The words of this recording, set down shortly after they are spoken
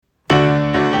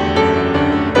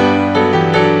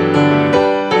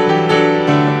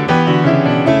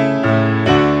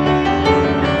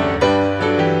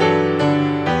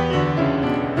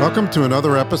Welcome to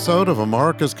another episode of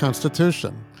America's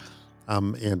Constitution.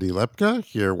 I'm Andy Lepka,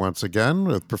 here once again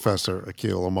with Professor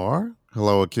Amar.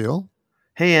 Hello, Akil.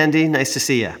 Hey, Andy. Nice to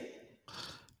see you.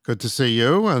 Good to see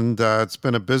you, and it's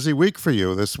been a busy week for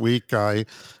you. This week I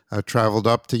traveled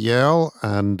up to Yale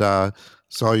and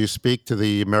saw you speak to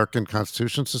the American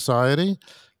Constitution Society,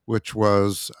 which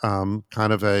was kind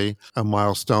of a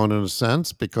milestone in a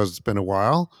sense because it's been a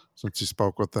while since you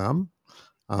spoke with them.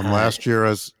 Last year,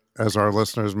 as our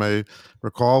listeners may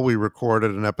recall, we recorded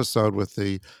an episode with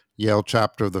the Yale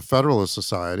chapter of the Federalist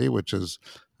Society, which is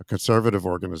a conservative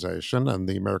organization, and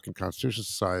the American Constitution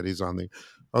Society is on the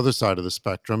other side of the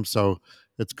spectrum. So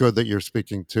it's good that you're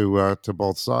speaking to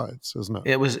both sides, isn't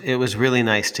it? It was really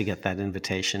nice to get that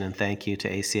invitation, and thank you to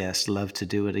ACS. Love to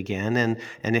do it again,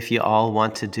 and if you all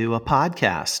want to do a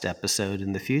podcast episode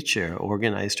in the future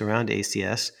organized around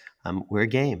ACS, we're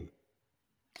game.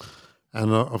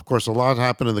 And of course, a lot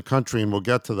happened in the country, and we'll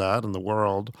get to that, in the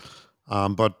world,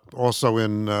 but also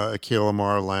in Akil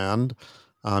Amar land.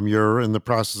 You're in the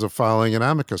process of filing an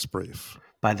amicus brief.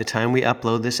 By the time we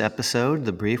upload this episode,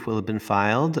 the brief will have been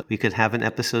filed. We could have an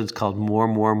episode called More,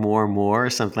 or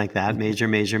something like that. Major.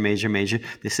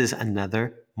 This is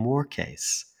another Moore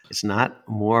case. It's not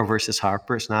Moore versus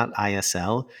Harper. It's not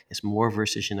ISL. It's Moore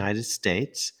versus United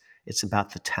States. It's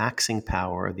about the taxing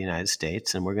power of the United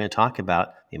States. And we're going to talk about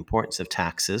the importance of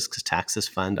taxes, because taxes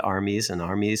fund armies, and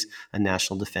armies and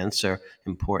national defense are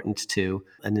important to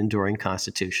an enduring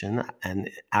constitution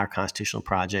and our constitutional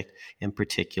project in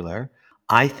particular.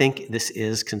 I think this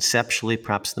is conceptually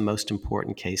perhaps the most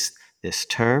important case this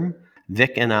term.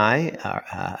 Vic and I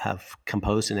have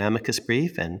composed an amicus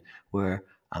brief, and we're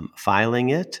filing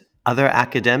it. Other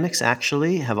academics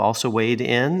actually have also weighed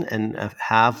in and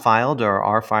have filed or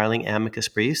are filing amicus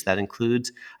briefs. That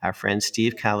includes our friend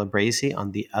Steve Calabresi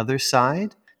on the other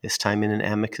side, this time in an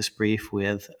amicus brief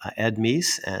with Ed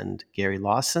Meese and Gary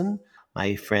Lawson.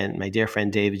 My dear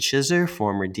friend David Shizer,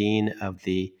 former dean of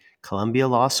the Columbia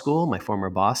Law School, my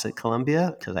former boss at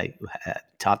Columbia, because I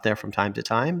taught there from time to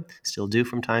time, still do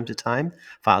from time to time,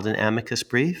 filed an amicus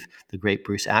brief. The great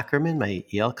Bruce Ackerman, my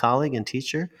Yale colleague and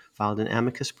teacher, filed an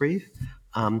amicus brief.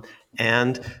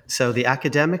 And so the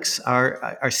academics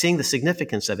are seeing the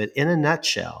significance of it. In a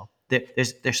nutshell,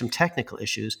 there's some technical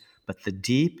issues, but the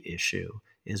deep issue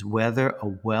is whether a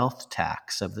wealth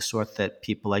tax of the sort that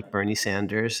people like Bernie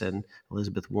Sanders and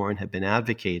Elizabeth Warren have been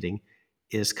advocating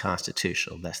is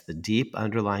constitutional. That's the deep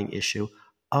underlying issue.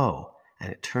 Oh,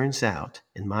 and it turns out,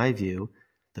 in my view,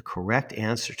 the correct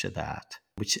answer to that,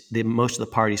 which most of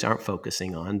the parties aren't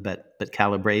focusing on, but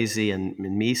Calabresi and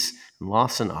Meese and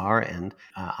Lawson are, and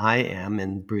I am,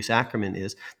 and Bruce Ackerman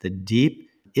is, the deep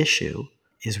issue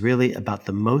is really about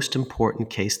the most important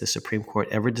case the Supreme Court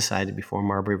ever decided before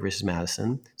Marbury versus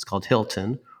Madison. It's called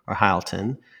Hilton or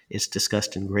Hylton. It's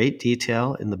discussed in great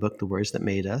detail in the book, The Words That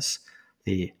Made Us.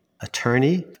 The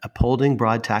attorney upholding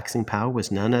broad taxing power was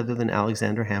none other than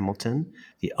Alexander Hamilton.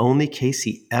 The only case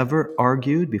he ever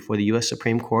argued before the U.S.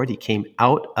 Supreme Court, he came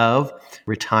out of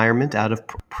retirement, out of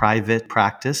private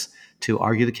practice, to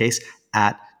argue the case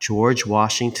at George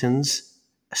Washington's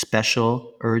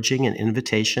special urging and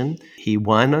invitation. He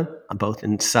won both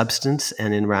in substance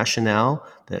and in rationale.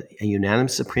 A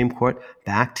unanimous Supreme Court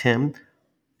backed him.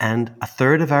 And a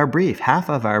third of our brief, half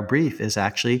of our brief, is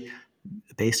actually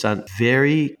based on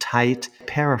very tight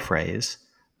paraphrase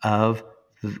of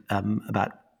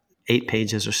about 8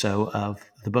 pages or so of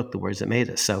the book, The Words That Made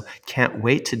Us. So can't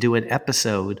wait to do an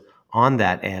episode on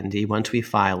that, Andy. Once we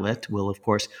file it, we'll of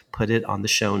course put it on the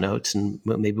show notes, and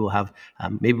maybe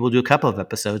we'll do a couple of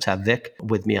episodes, have Vic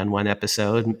with me on one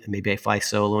episode, maybe I fly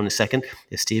solo in a second.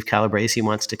 If Steve Calabresi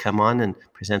wants to come on and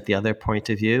present the other point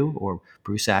of view, or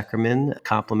Bruce Ackerman, a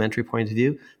complementary point of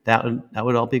view, that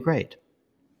would all be great.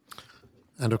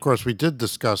 And of course, we did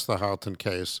discuss the Hylton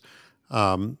case.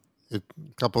 A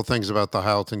couple of things about the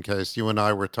Hylton case. You and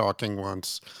I were talking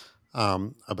once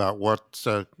about what,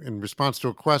 in response to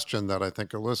a question that I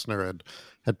think a listener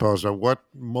had posed, what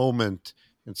moment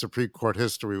in Supreme Court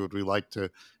history would we like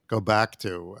to go back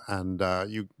to? And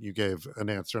you gave an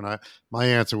answer, and my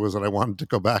answer was that I wanted to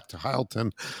go back to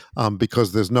Hylton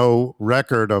because there's no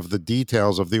record of the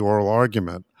details of the oral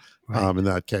argument in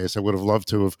that case. I would have loved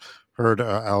to have heard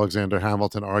Alexander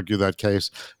Hamilton argue that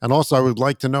case. And also, I would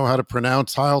like to know how to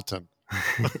pronounce Hylton.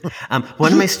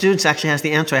 One of my students actually has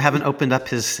the answer. I haven't opened up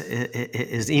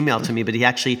his email to me, but he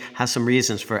actually has some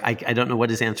reasons for I don't know what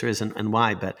his answer is and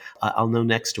why, but I'll know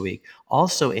next week.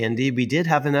 Also, Andy, we did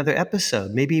have another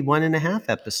episode, maybe 1.5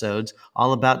 episodes,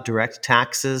 all about direct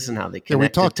taxes and how they connect. Yeah, we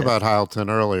talked about Hylton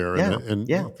earlier in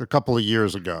a couple of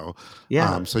years ago.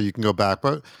 Yeah. So you can go back.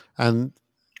 And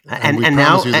And we And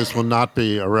promise now, you this will not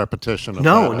be a repetition of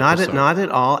no, that episode. not at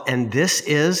all. And this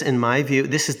is, in my view,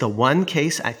 this is the one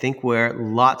case I think where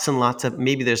lots and lots of,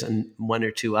 maybe there's one or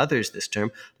two others this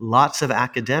term, lots of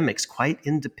academics, quite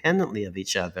independently of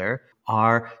each other,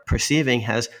 are perceiving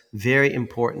has very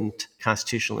important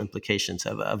constitutional implications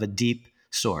of a deep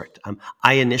sort.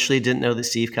 I initially didn't know that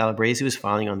Steve Calabrese was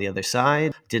filing on the other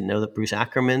side, didn't know that Bruce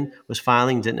Ackerman was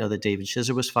filing, didn't know that David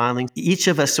Schisser was filing. Each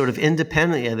of us, sort of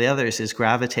independently of the others, is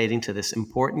gravitating to this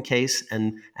important case,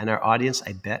 and our audience,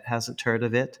 I bet, hasn't heard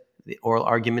of it. The oral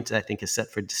argument, I think, is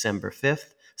set for December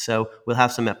 5th. So we'll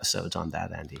have some episodes on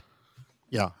that, Andy.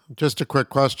 Yeah, just a quick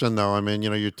question though. I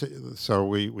mean, so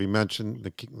we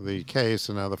mentioned the case,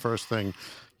 and now the first thing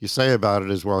you say about it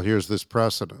is, well, here's this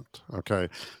precedent. Okay,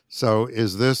 so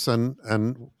is this and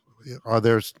are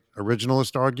there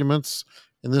originalist arguments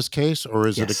in this case, or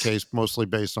is it a Yes. case mostly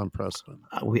based on precedent?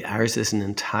 Ours is an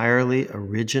entirely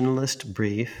originalist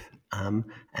brief,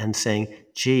 and saying,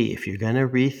 gee, if you're going to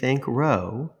rethink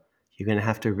Roe, you're going to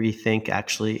have to rethink,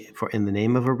 actually, for in the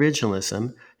name of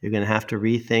originalism, you're going to have to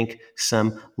rethink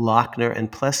some Lochner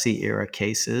and Plessy era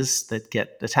cases that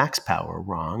get the tax power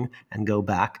wrong and go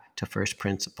back to first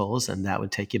principles, and that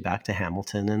would take you back to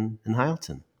Hamilton and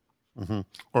Hylton Hmm.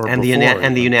 Or and before the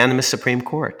even? unanimous Supreme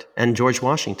Court and George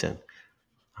Washington.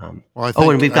 Well, I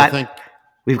Oh, and think I think.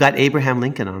 we've got Abraham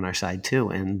Lincoln on our side too,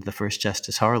 and the first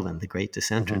Justice Harlan, the great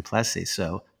dissenter in Mhm. Plessy.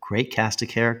 So great cast of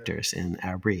characters in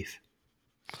our brief.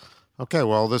 Okay,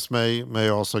 well, this may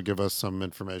also give us some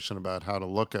information about how to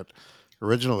look at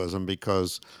originalism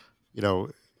because, you know,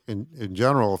 in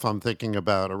general, if I'm thinking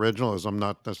about originalism, I'm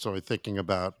not necessarily thinking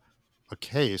about a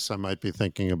case. I might be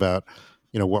thinking about,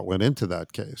 what went into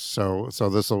that case. So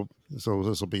this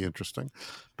will be interesting.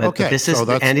 But Okay, this so is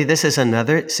that's Andy. This is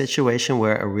another situation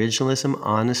where originalism,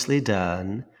 honestly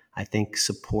done, I think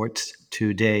supports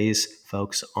today's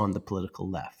folks on the political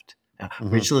left.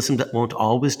 mhm. Originalism that won't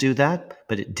always do that,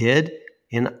 but it did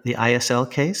in the ISL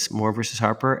case, Moore versus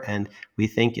Harper, and we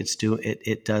think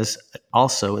it does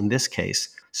also in this case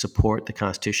support the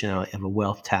constitutionality of a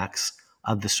wealth tax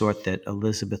of the sort that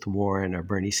Elizabeth Warren or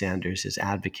Bernie Sanders is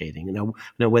advocating. Now,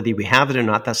 whether we have it or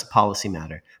not, that's a policy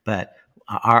matter, but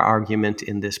our argument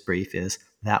in this brief is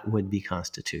that would be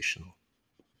constitutional.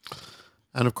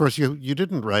 And of course, you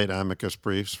didn't write amicus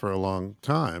briefs for a long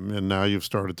time, and now you've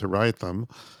started to write them.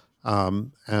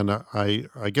 And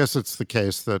I guess it's the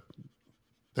case that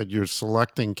you're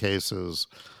selecting cases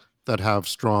that have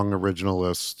strong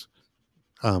originalist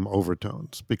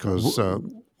overtones because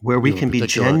Where we you have a can be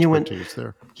particular genuine. expertise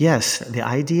there. Yes, the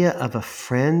idea of a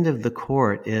friend of the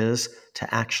court is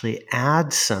to actually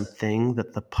add something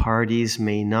that the parties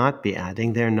may not be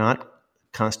adding. They're not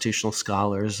constitutional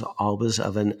scholars always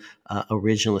of an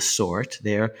originalist sort.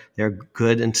 They're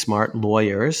good and smart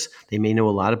lawyers. They may know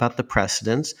a lot about the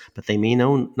precedents, but they may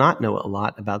not know a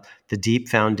lot about the deep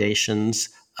foundations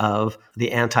of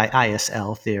the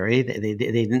anti-ISL theory. They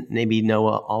didn't maybe know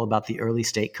all about the early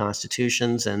state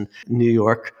constitutions and New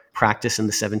York practice in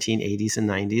the 1780s and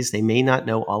 90s. They may not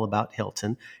know all about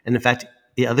Hilton. And in fact,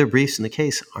 the other briefs in the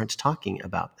case aren't talking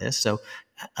about this. So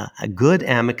a good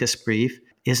amicus brief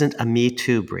isn't a Me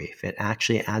Too brief. It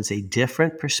actually adds a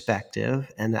different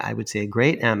perspective. And I would say a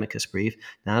great amicus brief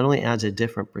not only adds a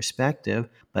different perspective,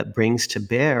 but brings to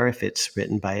bear, if it's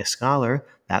written by a scholar,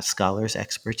 that scholar's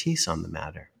expertise on the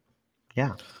matter.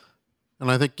 Yeah. And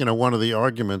I think, one of the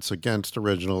arguments against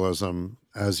originalism,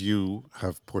 as you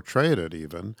have portrayed it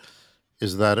even,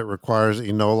 is that it requires that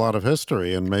you know a lot of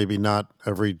history, and maybe not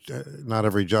every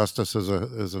justice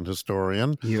is an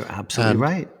historian. You're absolutely And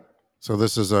right. so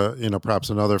this is perhaps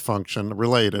another function,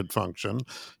 related function,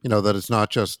 that it's not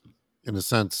just, in a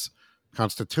sense,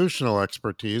 constitutional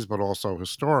expertise, but also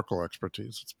historical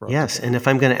expertise it's brought Yes, and together. if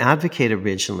I'm going to advocate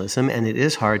originalism, and it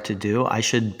is hard to do, I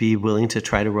should be willing to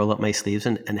try to roll up my sleeves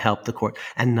and help the court,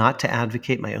 and not to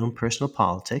advocate my own personal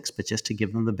politics, but just to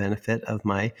give them the benefit of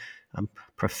my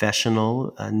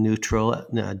professional, neutral,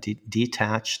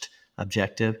 detached,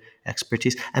 objective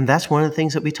expertise. And that's one of the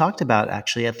things that we talked about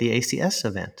actually at the ACS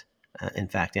event. In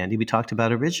fact, Andy, we talked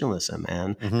about originalism,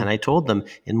 Hmm. and I told them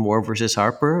in Moore versus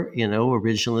Harper,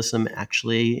 originalism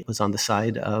actually was on the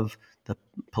side of the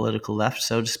political left,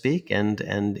 so to speak, and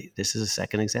this is a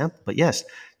second example. But yes,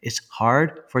 it's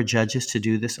hard for judges to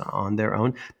do this on their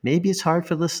own. Maybe it's hard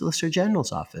for the Solicitor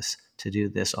General's office to do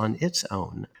this on its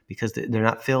own because they're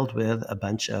not filled with a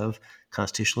bunch of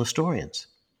constitutional historians.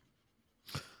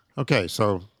 Okay,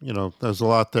 so there's a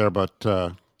lot there, but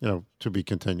to be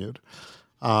continued.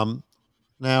 Um,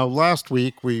 Now, last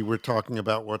week we were talking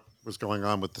about what was going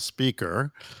on with the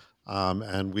speaker,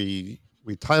 and we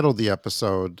we titled the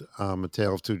episode "A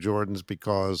Tale of Two Jordans"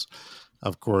 because,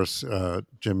 of course,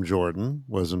 Jim Jordan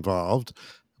was involved,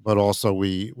 but also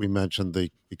we mentioned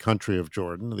the country of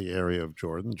Jordan, the area of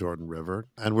Jordan, Jordan River,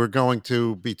 and we're going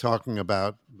to be talking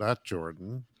about that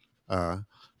Jordan, uh,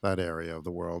 that area of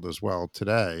the world as well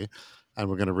today, and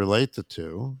we're going to relate the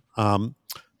two.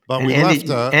 But And we left.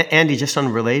 Andy, just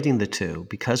on relating the two,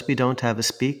 because we don't have a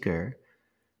speaker,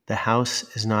 the House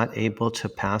is not able to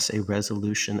pass a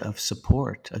resolution of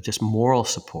support, of just moral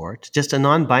support, just a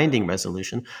non binding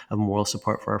resolution of moral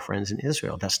support for our friends in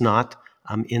Israel. That's not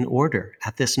in order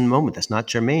at this moment. That's not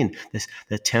germane.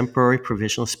 The temporary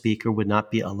provisional speaker would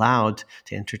not be allowed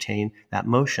to entertain that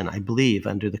motion, I believe,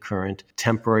 under the current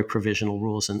temporary provisional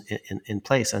rules in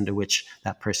place under which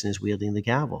that person is wielding the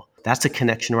gavel. That's a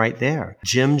connection right there.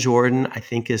 Jim Jordan, I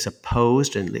think, is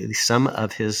opposed, and at least some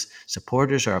of his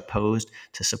supporters are opposed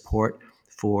to support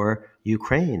for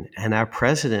Ukraine. And our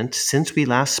president, since we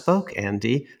last spoke,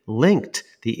 Andy, linked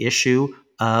the issue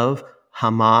of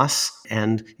Hamas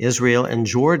and Israel and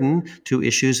Jordan to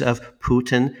issues of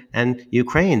Putin and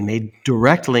Ukraine, made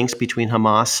direct links between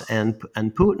Hamas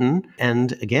and Putin.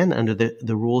 And again, under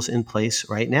the rules in place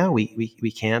right now,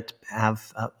 we can't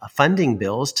have funding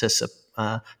bills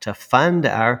to fund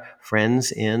our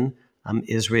friends in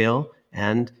Israel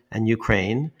and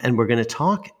Ukraine. And we're going to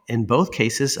talk in both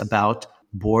cases about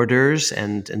borders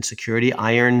and security,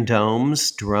 iron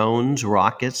domes, drones,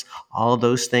 rockets, all of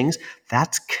those things.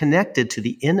 That's connected to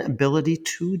the inability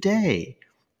today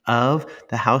of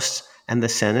the House and the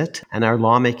Senate and our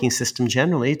lawmaking system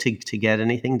generally to get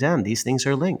anything done. These things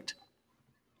are linked.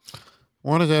 I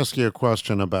wanted to ask you a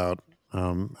question about,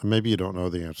 maybe you don't know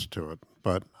the answer to it,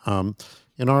 but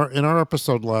in our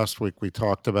episode last week, we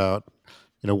talked about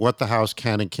what the House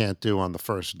can and can't do on the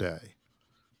first day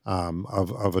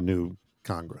of a new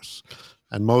Congress,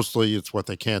 and mostly it's what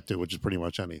they can't do, which is pretty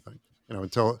much anything,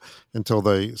 until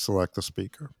they select the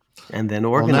speaker. And then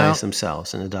Well, organize now,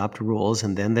 themselves and adopt rules,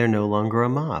 and then they're no longer a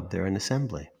mob, they're an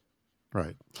assembly.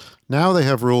 right now, they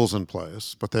have rules in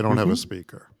place, but they don't have a Mm-hmm.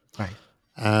 speaker. Right.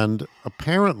 And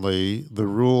apparently, the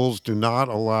rules do not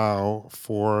allow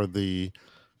for the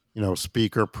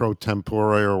speaker pro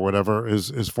tempore or whatever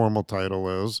his formal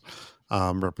title is,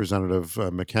 Representative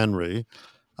McHenry,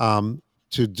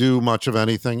 to do much of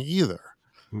anything either.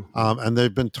 Mm-hmm. And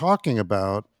they've been talking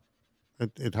about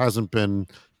it. It hasn't been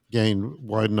gained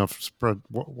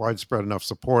widespread enough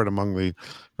support among the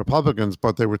Republicans,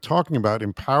 but they were talking about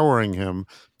empowering him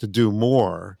to do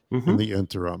more in Mm-hmm. the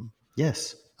interim.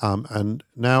 Yes. And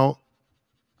now,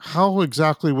 how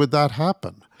exactly would that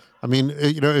happen? I mean,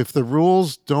 if the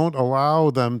rules don't allow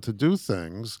them to do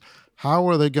things, how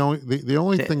are they going? The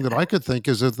only thing that I could think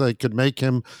is if they could make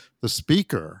him the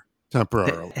speaker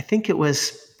temporarily. I think it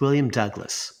was William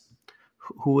Douglas,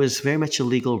 who was very much a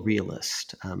legal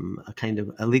realist, a kind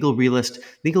of a legal realist.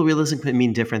 Legal realism can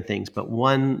mean different things, but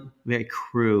one very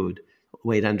crude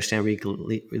way to understand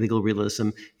legal realism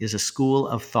is a school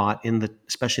of thought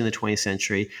especially in the 20th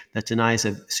century, that denies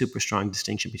a super strong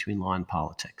distinction between law and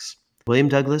politics. William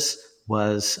Douglas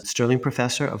was Sterling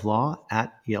Professor of Law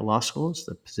at Yale Law School. It's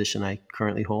the position I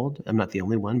currently hold. I'm not the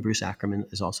only one. Bruce Ackerman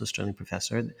is also Sterling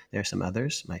Professor. There are some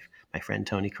others. My friend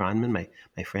Tony Kronman,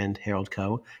 my friend Harold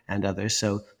Coe, and others.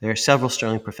 So there are several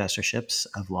Sterling Professorships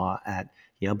of Law at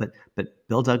Yale, but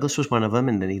Bill Douglas was one of them,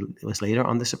 and then he was later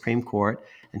on the Supreme Court,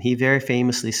 and he very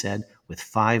famously said, "With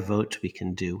 5 votes, we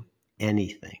can do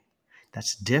anything."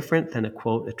 That's different than a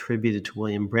quote attributed to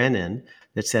William Brennan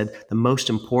that said, the most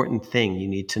important thing you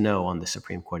need to know on the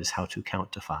Supreme Court is how to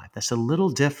count to 5. That's a little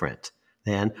different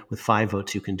than with 5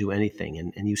 votes you can do anything.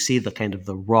 And you see the kind of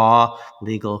the raw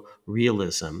legal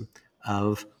realism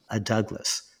of a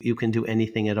Douglas. You can do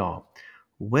anything at all.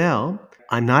 Well,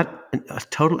 I'm not a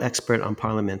total expert on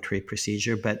parliamentary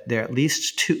procedure, but there are at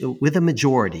least two, with a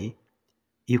majority,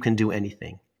 you can do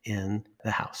anything in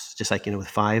the House, just like, with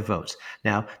 5 votes.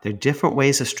 Now, there are different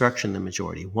ways of structuring the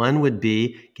majority. One would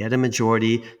be get a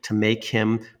majority to make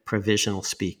him provisional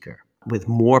speaker with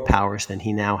more powers than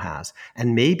he now has.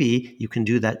 And maybe you can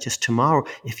do that just tomorrow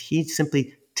if he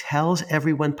simply tells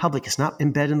everyone public, it's not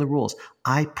embedded in the rules,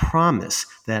 I promise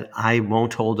that I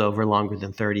won't hold over longer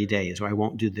than 30 days, or I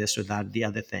won't do this or that or the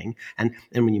other thing. And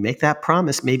when you make that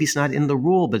promise, maybe it's not in the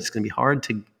rule, but it's going to be hard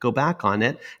to go back on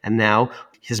it. And now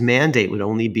his mandate would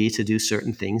only be to do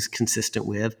certain things consistent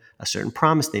with a certain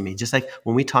promise they made. Just like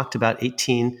when we talked about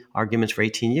 18 arguments for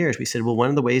 18 years, we said, well, one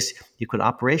of the ways you could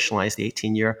operationalize the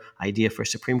 18-year idea for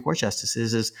Supreme Court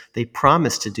justices is they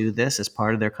promised to do this as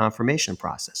part of their confirmation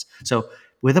process. So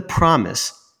with a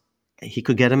promise, he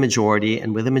could get a majority,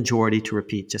 and with a majority to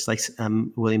repeat, just like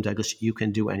William Douglas, you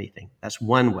can do anything. That's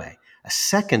one way. A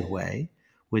second way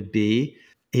would be,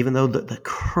 even though the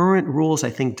current rules, I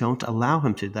think, don't allow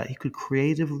him to do that, he could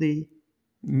creatively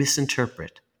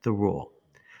misinterpret the rule.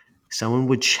 Someone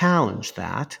would challenge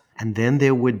that, and then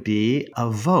there would be a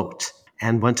vote.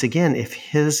 And once again, if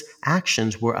his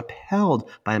actions were upheld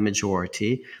by a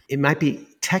majority, it might be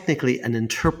technically an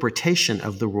interpretation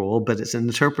of the rule, but it's an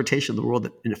interpretation of the rule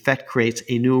that in effect creates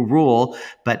a new rule,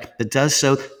 but it does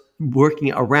so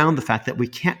working around the fact that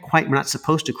we're not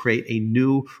supposed to create a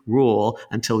new rule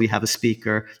until we have a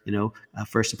speaker,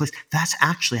 first in place. That's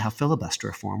actually how filibuster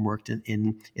reform worked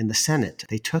in the Senate.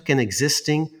 They took an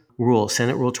existing rule,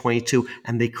 Senate Rule 22,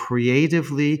 and they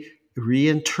creatively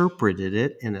reinterpreted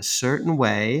it in a certain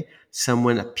way.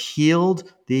 Someone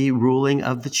appealed the ruling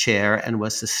of the chair and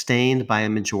was sustained by a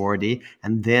majority.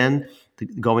 And then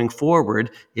going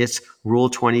forward, it's Rule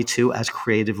 22 as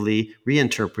creatively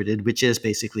reinterpreted, which is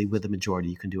basically with a majority,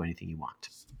 you can do anything you want,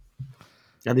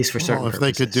 at least for certain Well, if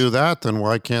they could purposes. do that, then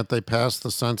why can't they pass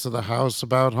the sense of the House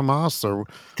about Hamas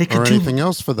They could or do, anything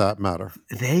else for that matter?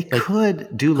 they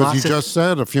could do Because you lots of. just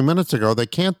said a few minutes ago they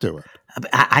can't do it.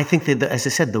 I think that, as I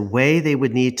said, the way they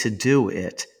would need to do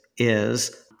it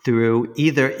is through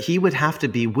either he would have to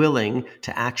be willing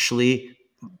to actually,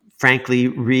 frankly,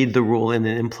 read the rules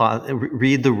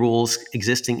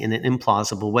existing in an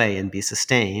implausible way and be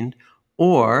sustained,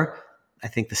 or I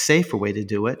think the safer way to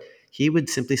do it, he would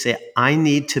simply say, I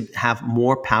need to have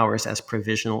more powers as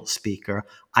provisional speaker.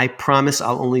 I promise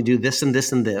I'll only do this and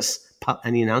this and this.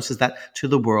 And he announces that to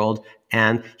the world.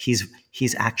 And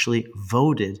he's actually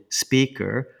voted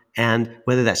speaker. And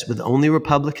whether that's with only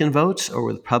Republican votes or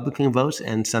with Republican votes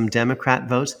and some Democrat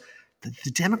votes,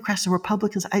 the Democrats and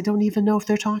Republicans, I don't even know if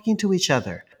they're talking to each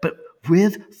other. But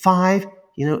with five,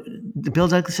 Bill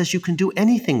Douglas says you can do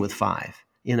anything with five.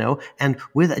 And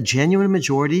with a genuine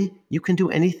majority, you can do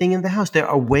anything in the House. There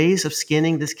are ways of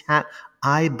skinning this cat,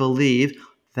 I believe.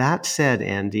 That said,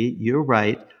 Andy, you're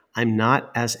right. I'm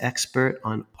not as expert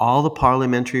on all the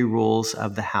parliamentary rules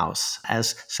of the House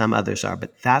as some others are,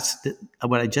 but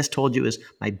what I just told you is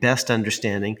my best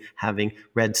understanding, having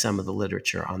read some of the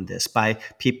literature on this by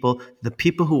the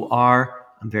people who are,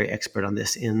 I'm very expert on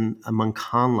this, among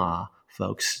con law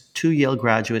folks, two Yale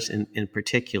graduates in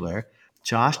particular,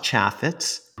 Josh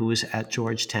Chaffetz, who was at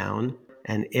Georgetown,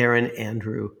 and Aaron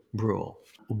Andrew Brule.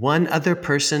 One other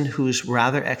person who's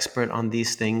rather expert on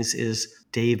these things is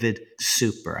David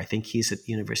Super. I think he's at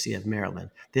the University of Maryland.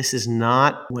 This is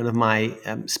not one of my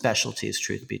specialties,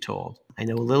 truth be told. I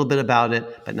know a little bit about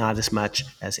it, but not as much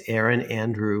as Aaron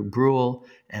Andrew Brule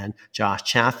and Josh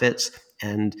Chaffetz.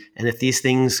 And if these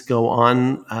things go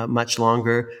on much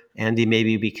longer, Andy,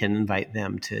 maybe we can invite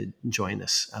them to join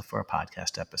us for a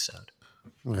podcast episode.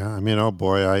 Yeah, I mean, oh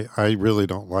boy, I really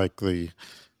don't like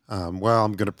well,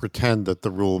 I'm going to pretend that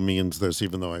the rule means this,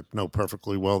 even though I know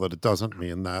perfectly well that it doesn't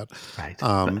mean that. Right.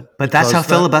 But that's how Because that,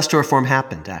 filibuster reform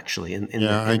happened, actually, in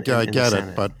yeah, I the get it.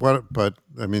 Senate. But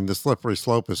I mean, the slippery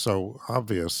slope is so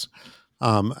obvious.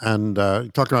 And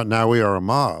talking about now we are a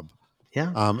mob.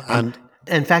 Yeah. And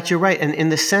In fact, you're right. And in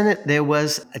the Senate, there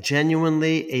was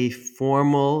genuinely a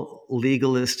formal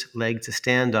legalist leg to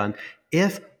stand on.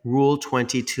 If Rule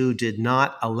 22 did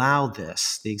not allow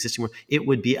this, the existing rule, it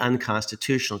would be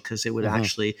unconstitutional because it would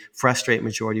actually frustrate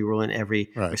majority rule in every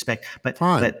right, respect.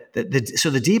 fine. But so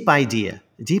the deep idea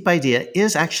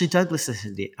is actually Douglas's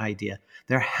idea.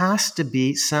 There has to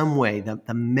be some way,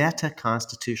 the meta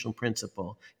constitutional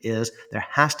principle is there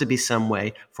has to be some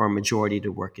way for a majority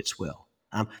to work its will.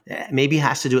 Maybe it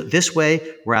has to do it this way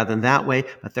rather than that way,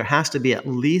 but there has to be at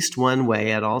least one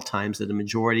way at all times that a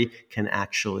majority can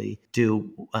actually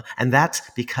do. And that's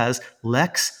because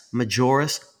lex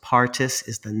majoris partis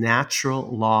is the natural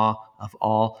law of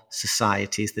all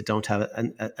societies that don't have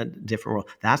a different rule.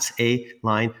 That's a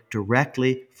line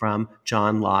directly from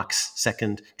John Locke's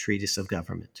Second Treatise of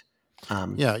Government.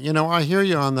 Yeah, I hear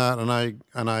you on that,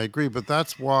 and I agree. But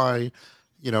that's why,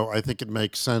 I think it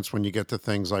makes sense when you get to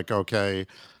things like, okay,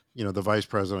 the vice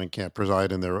president can't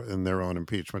preside in their own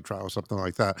impeachment trial, something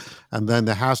like that, and then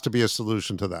there has to be a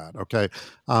solution to that. Okay,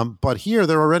 but here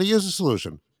there already is a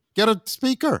solution. Get a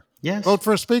speaker. Yes. Vote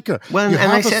for a speaker. Well, You and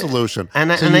I have a said, solution,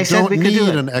 and so I you said don't we could do need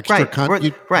it. an extra Right.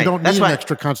 you Right. don't That's need an why.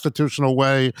 extra constitutional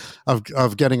way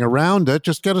of getting around it.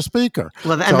 Just get a speaker.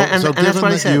 Well, So and that's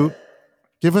what I said.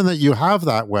 given that you have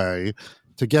that way,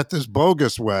 to get this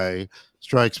bogus way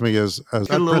strikes me as A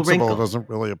that little principle wrinkle. doesn't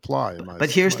really apply in But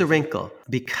here's my the view. wrinkle.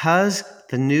 Because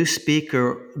the new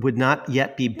speaker would not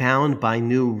yet be bound by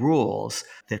new rules.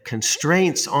 The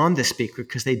constraints on the speaker,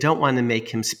 because they don't want to make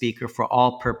him speaker for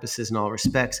all purposes and all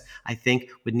respects, I think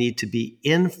would need to be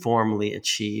informally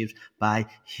achieved by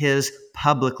his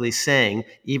publicly saying,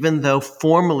 even though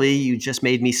formally you just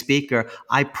made me speaker,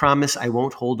 I promise I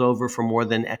won't hold over for more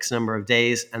than X number of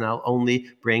days, and I'll only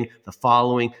bring the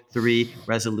following 3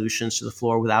 resolutions to the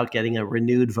floor without getting a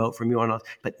renewed vote from you on all.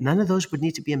 But none of those would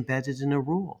need to be embedded in a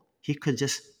rule. He could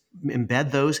just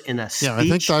embed those in a Yeah, I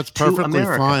think that's speech to perfectly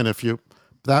America. fine if you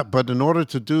that, but in order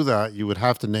to do that, you would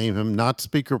have to name him not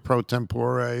Speaker pro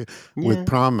tempore with Yeah.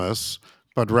 promise,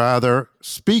 but rather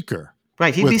Speaker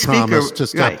Right. He'd be with promise speaker. to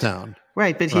step Right. down.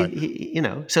 Right. But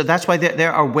Right. so that's why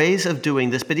there are ways of doing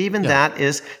this. But even Yeah. that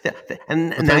is,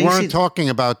 and But now they you weren't see, talking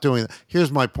about doing that.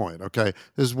 Here's my point, okay?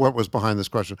 This is what was behind this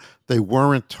question. They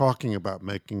weren't talking about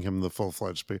making him the full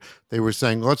fledged speaker. They were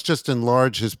saying, let's just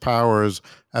enlarge his powers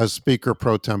as Speaker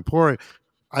pro tempore.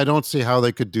 I don't see how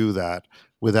they could do that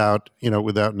without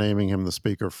naming him the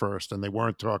speaker first, and they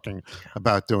weren't talking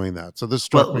about doing that. So this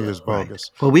struck me well, as right.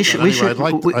 bogus. Well, But we anyway, should,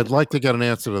 I'd like to get an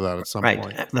answer to that at some right.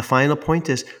 point. The final point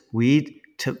is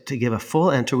to give a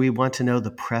full answer, we want to know the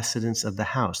precedents of the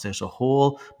House. There's a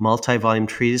whole multi-volume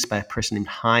treatise by a person named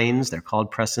Hines. They're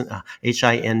called precedent,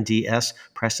 Hinds,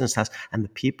 Precedents House. And the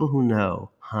people who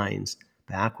know Hines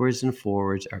backwards and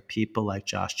forwards are people like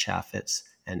Josh Chaffetz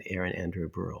and Aaron Andrew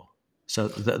Brule. So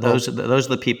Well, those are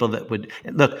the people that would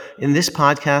look in this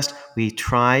podcast. We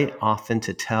try often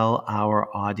to tell our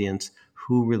audience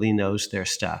who really knows their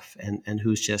stuff and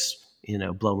who's just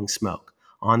blowing smoke.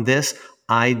 On this,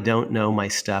 I don't know my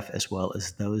stuff as well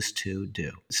as those two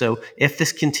do. So if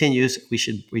this continues, we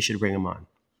should bring them on.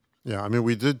 yeah, I mean,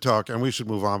 we did talk, and we should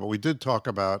move on, but we did talk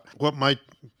about what might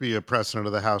be a precedent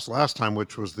of the House last time,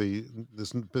 which was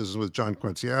this business with John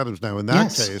Quincy Adams. Now, in that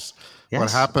Yes, case, what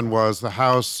yes, happened was the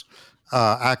House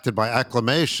acted by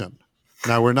acclamation.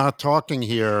 Now, we're not talking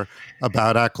here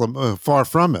about far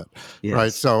from it,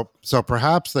 right? yes, So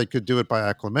perhaps they could do it by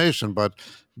acclamation, but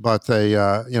they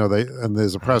and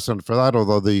there's a right, precedent for that.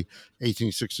 Although the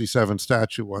 1867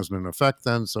 statute wasn't in effect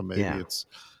then, so maybe yeah. it's.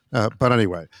 But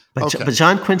anyway, But okay.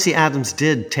 John Quincy Adams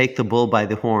did take the bull by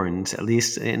the horns, at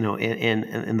least in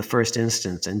the first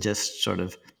instance, and just sort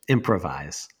of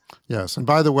improvise. Yes, and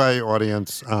by the way,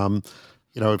 audience,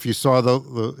 if you saw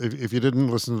if you didn't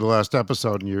listen to the last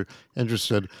episode and you're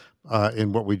interested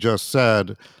in what we just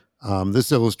said,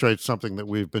 this illustrates something that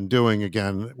we've been doing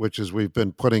again, which is we've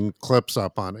been putting clips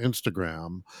up on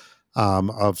Instagram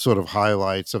of sort of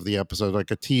highlights of the episode, like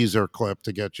a teaser clip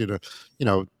to get you to,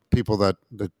 people that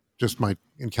just might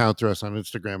encounter us on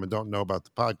Instagram and don't know about the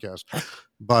podcast.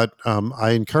 But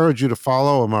I encourage you to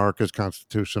follow America's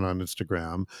Constitution on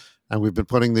Instagram, and we've been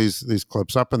putting these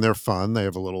clips up, and they're fun. They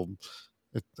have a little.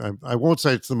 I won't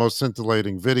say it's the most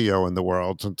scintillating video in the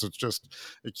world, since it's just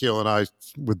Akil and I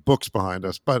with books behind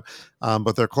us, but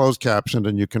they're closed captioned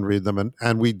and you can read them.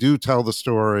 And we do tell the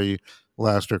story.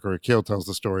 Last week, or Akil tells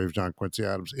the story of John Quincy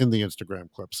Adams in the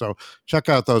Instagram clip. So check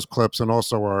out those clips, and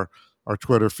also our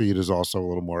Twitter feed is also a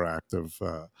little more active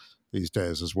these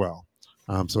days as well.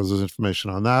 So there's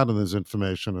information on that, and there's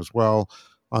information as well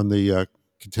on the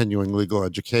continuing legal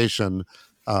education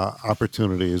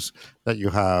opportunities that you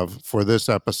have for this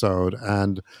episode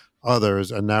and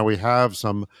others. And now we have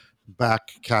some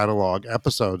back catalog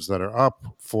episodes that are up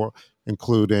for,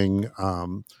 including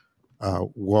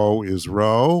 "Woe is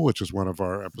Roe," which is one of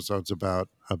our episodes about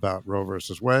Roe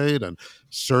versus Wade, and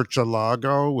 "Search a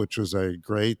Lago," which is a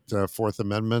great Fourth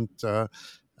Amendment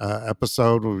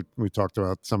episode. We talked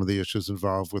about some of the issues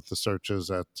involved with the searches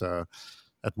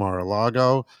at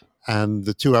Mar-a-Lago. And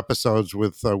the two episodes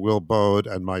with Will Bode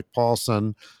and Mike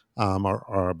Paulson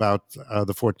are about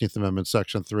the 14th Amendment,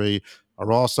 Section 3,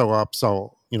 are also up.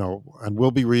 So, and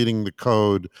we'll be reading the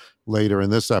code later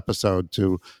in this episode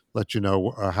to let you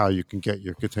know how you can get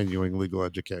your continuing legal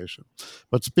education.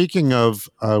 But speaking of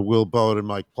Will Bode and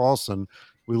Mike Paulson,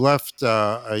 we left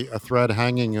a thread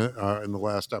hanging in the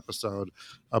last episode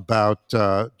about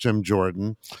Jim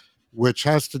Jordan, which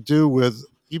has to do with,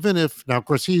 even if now, of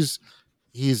course, he's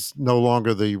no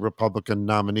longer the Republican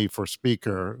nominee for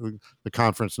Speaker, the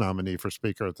conference nominee for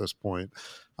Speaker at this point.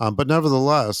 But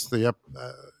nevertheless,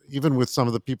 even with some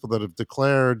of the people that have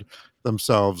declared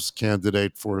themselves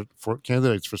candidates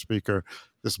for Speaker,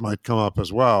 this might come up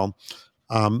as well.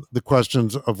 The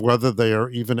questions of whether they are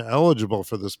even eligible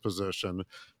for this position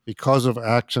because of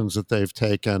actions that they've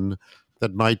taken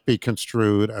that might be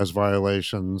construed as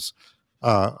violations,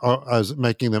 as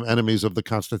making them enemies of the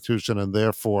Constitution and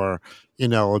therefore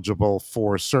ineligible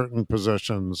for certain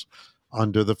positions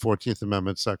under the 14th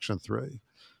Amendment, Section 3.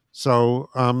 So,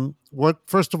 what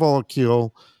first of all,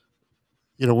 Akil,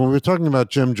 when we were talking about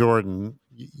Jim Jordan,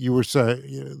 you were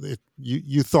saying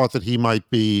you thought that he might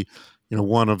be,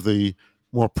 one of the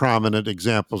more prominent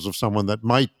examples of someone that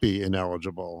might be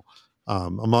ineligible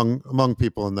among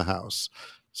people in the House.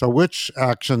 So, which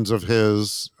actions of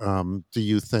his do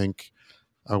you think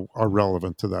are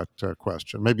relevant to that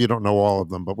question? Maybe you don't know all of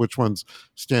them, but which ones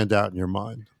stand out in your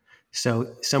mind?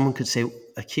 So someone could say,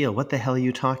 Akil, what the hell are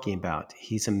you talking about?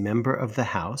 He's a member of the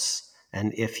House.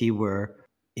 And if he were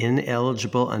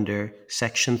ineligible under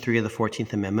Section 3 of the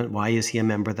 14th Amendment, why is he a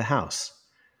member of the House?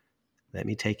 Let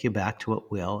me take you back to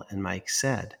what Will and Mike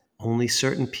said. Only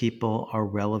certain people are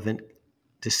relevant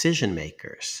decision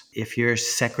makers. If you're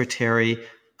secretary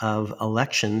of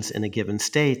elections in a given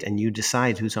state and you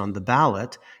decide who's on the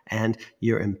ballot, and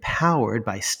you're empowered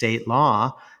by state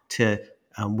law to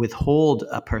withhold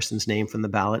a person's name from the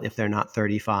ballot if they're not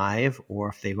 35, or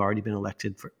if they've already been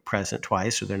elected for president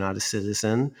twice, or they're not a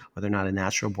citizen, or they're not a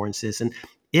natural born citizen.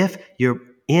 If you're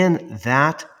in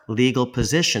that legal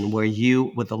position where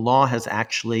the law has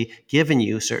actually given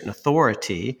you certain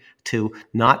authority to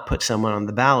not put someone on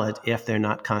the ballot if they're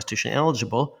not constitutionally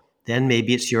eligible, then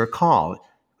maybe it's your call.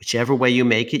 Whichever way you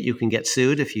make it, you can get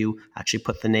sued. If you actually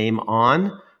put the name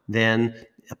on, then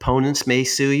opponents may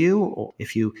sue you. Or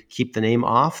if you keep the name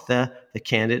off, the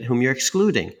candidate whom you're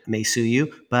excluding may sue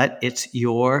you. But it's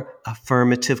your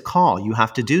affirmative call. You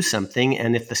have to do something.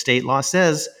 And if the state law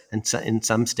says, and so in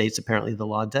some states apparently the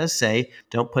law does say,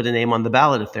 don't put a name on the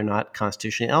ballot if they're not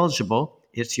constitutionally eligible,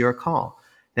 it's your call.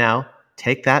 Now,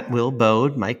 take that Will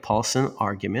Bode, Mike Paulson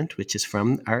argument, which is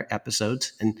from our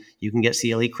episodes, and you can get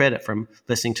CLE credit from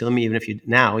listening to them, even if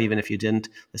you didn't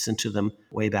listen to them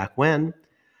way back when.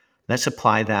 Let's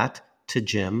apply that to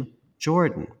Jim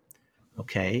Jordan.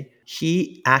 Okay.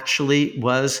 He actually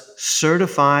was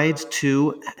certified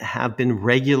to have been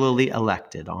regularly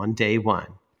elected on day one.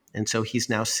 And so he's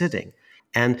now sitting.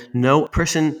 And no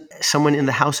person, someone in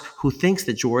the House who thinks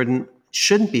that Jordan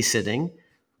shouldn't be sitting,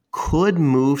 could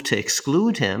move to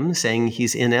exclude him, saying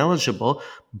he's ineligible.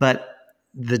 But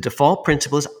the default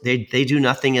principle is they do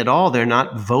nothing at all. They're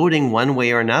not voting one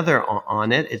way or another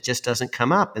on it. It just doesn't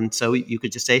come up. And so you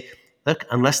could just say, look,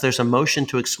 unless there's a motion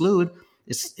to exclude,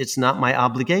 it's not my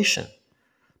obligation.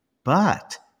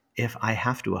 But if I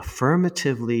have to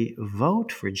affirmatively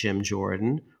vote for Jim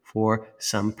Jordan for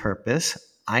some purpose,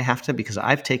 I have to, because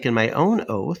I've taken my own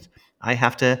oath, I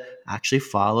have to actually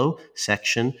follow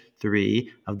Section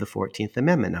 3 of the 14th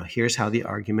Amendment. Now, here's how the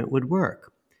argument would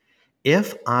work.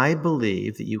 If I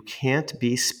believe that you can't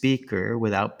be speaker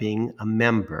without being a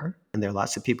member, and there are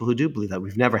lots of people who do believe that.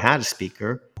 We've never had a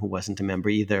speaker who wasn't a member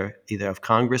either of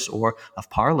Congress or of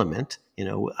Parliament,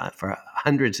 for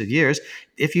hundreds of years.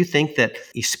 If you think that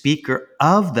a speaker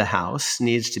of the House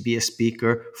needs to be a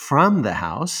speaker from the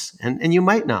House, and you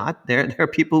might not. There are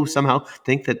people who somehow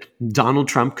think that Donald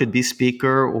Trump could be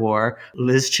speaker, or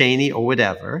Liz Cheney, or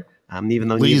whatever. Even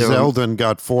though Lee neither of them. Zeldin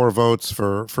got 4 votes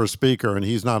for speaker, and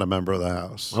he's not a member of the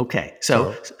House. Okay,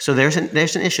 so there's an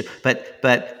issue, but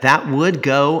that would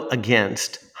go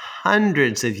against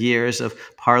hundreds of years of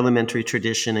parliamentary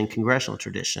tradition and congressional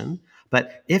tradition.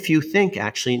 But if you think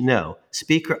actually no,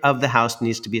 Speaker of the House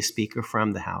needs to be a speaker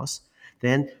from the House,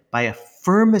 then by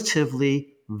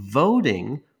affirmatively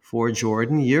voting for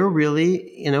Jordan, you're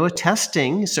really,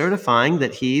 attesting, certifying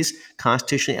that he's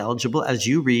constitutionally eligible as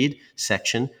you read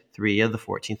Section 3 of the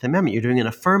 14th Amendment. You're doing an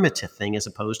affirmative thing as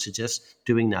opposed to just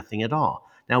doing nothing at all.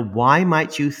 Now, why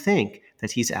might you think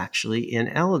that he's actually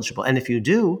ineligible? And if you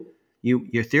do,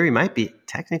 your theory might be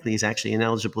technically he's actually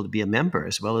ineligible to be a member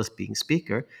as well as being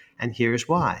speaker. And here's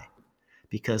why.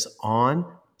 Because on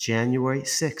January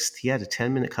 6th, he had a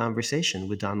 10-minute conversation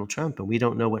with Donald Trump, and we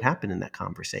don't know what happened in that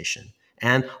conversation.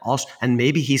 And also, and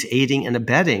maybe he's aiding and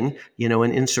abetting,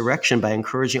 an insurrection by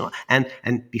encouraging.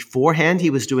 And beforehand, he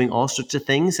was doing all sorts of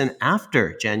things, and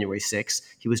after January 6th,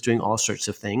 he was doing all sorts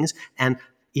of things. And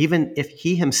even if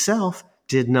he himself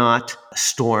did not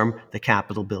storm the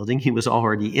Capitol building, he was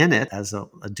already in it as a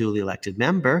duly elected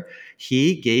member.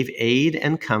 He gave aid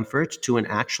and comfort to an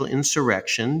actual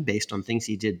insurrection based on things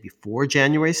he did before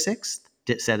January 6th.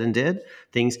 Said and did,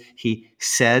 things he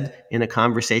said in a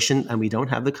conversation, and we don't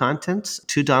have the contents,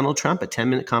 to Donald Trump, a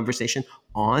 10-minute conversation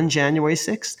on January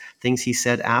 6th, things he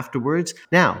said afterwards.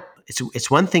 Now, it's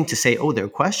one thing to say, there are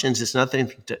questions. It's another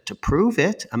thing to prove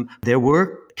it. There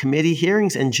were committee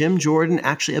hearings, and Jim Jordan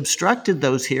actually obstructed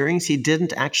those hearings. He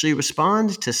didn't actually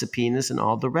respond to subpoenas and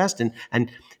all the rest.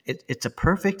 And it's a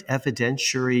perfect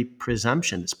evidentiary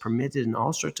presumption. It's permitted in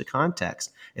all sorts of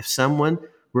contexts. If someone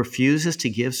refuses to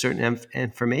give certain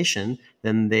information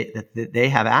that they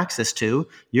have access to,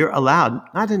 you're allowed,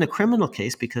 not in a criminal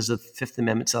case because of Fifth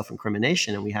Amendment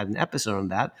self-incrimination, and we had an episode on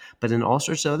that, but in all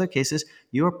sorts of other cases,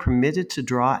 you are permitted to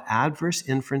draw adverse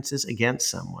inferences against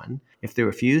someone if they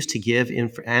refuse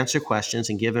to answer questions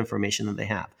and give information that they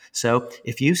have. So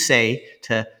if you say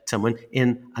to someone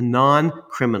in a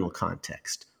non-criminal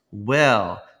context,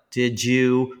 well, did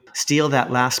you steal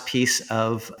that last piece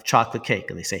of chocolate cake?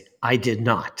 And they say, I did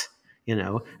not.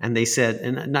 And they said,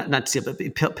 and not steal,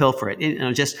 but pilfer it.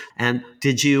 And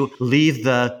did you leave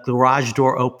the garage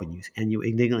door open? And you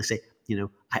indignantly say,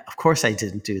 of course I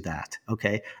didn't do that.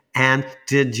 Okay. And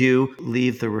did you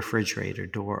leave the refrigerator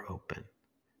door open?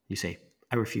 You say,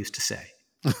 I refuse to say.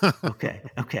 Okay.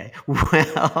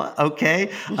 Well, okay.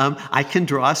 I can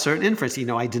draw a certain inference.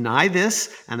 I deny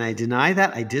this and I deny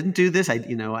that. I didn't do this. I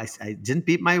didn't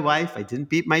beat my wife. I didn't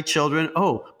beat my children.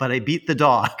 Oh, but I beat the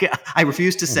dog. I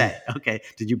refuse to say. Okay.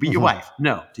 Did you beat your wife?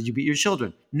 No. Did you beat your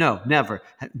children? No, never.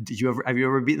 Have you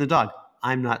ever beaten the dog?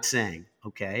 I'm not saying.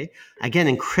 Okay. Again,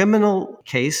 in criminal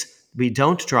case, we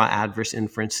don't draw adverse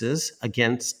inferences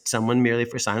against someone merely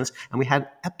for silence. And we had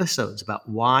episodes about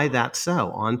why that's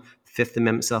so on Fifth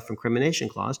Amendment self-incrimination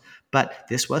clause. But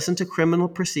this wasn't a criminal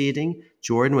proceeding.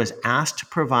 Jordan was asked to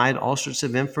provide all sorts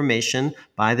of information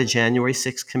by the January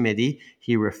 6th committee.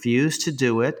 He refused to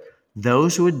do it.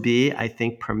 Those would be, I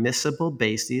think, permissible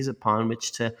bases upon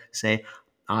which to say,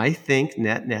 I think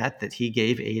net that he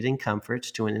gave aid and comfort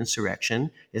to an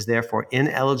insurrection, is therefore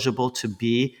ineligible to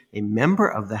be a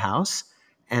member of the House,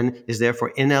 and is therefore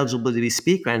ineligible to be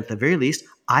Speaker. And at the very least,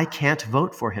 I can't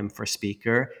vote for him for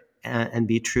Speaker and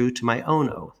be true to my own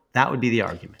oath. That would be the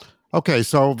argument. Okay,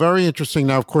 so very interesting.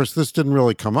 Now, of course, this didn't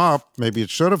really come up. Maybe it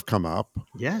should have come up.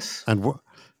 Yes. And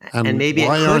maybe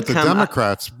why it could aren't the come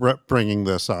Democrats bringing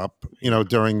this up?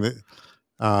 During the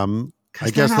I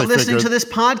Because they're guess not they listening figured to this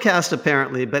podcast,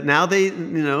 apparently. But now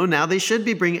they should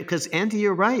be bringing it. Because, Andy,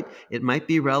 you're right. It might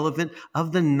be relevant.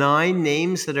 Of the 9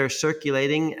 names that are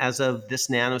circulating as of this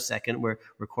nanosecond, we're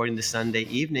recording this Sunday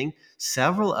evening,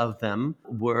 several of them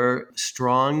were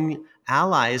strong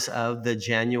allies of the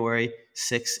January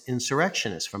 6th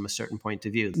insurrectionists from a certain point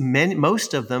of view.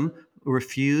 Most of them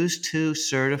refused to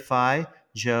certify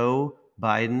Joe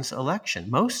Biden's election.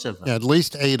 Most of them. at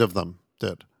least 8 of them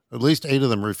did. At least 8 of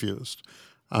them refused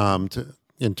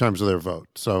in terms of their vote.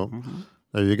 So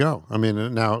there you go. I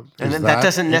mean, now and is that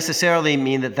doesn't necessarily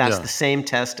mean that that's Yeah. the same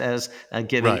test as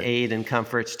giving Right. aid and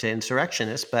comforts to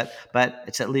insurrectionists, but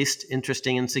it's at least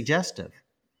interesting and suggestive.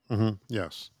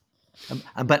 Yes.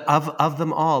 But of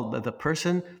them all, the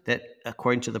person that,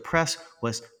 according to the press,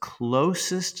 was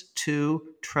closest to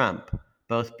Trump,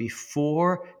 both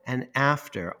before and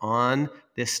after, on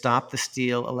this Stop the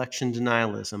Steal election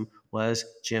denialism, was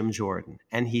Jim Jordan.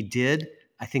 And he did,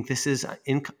 I think this is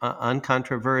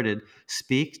uncontroverted,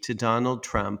 speak to Donald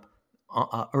Trump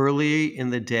early in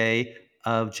the day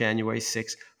of January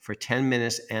 6th for 10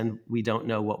 minutes, and we don't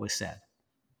know what was said.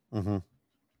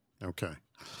 Okay.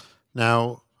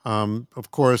 Now,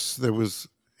 of course, there was,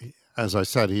 as I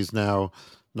said, he's now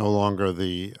no longer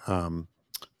the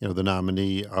the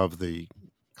nominee of the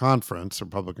conference,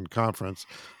 Republican conference,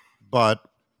 but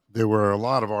there were a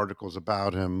lot of articles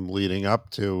about him leading up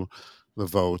to the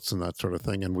votes and that sort of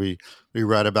thing, and we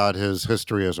read about his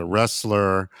history as a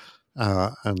wrestler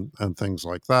and things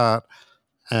like that,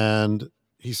 and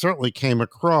he certainly came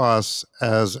across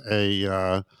as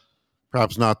a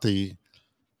perhaps not a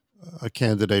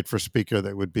candidate for speaker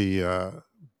that would be a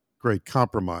great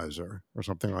compromiser or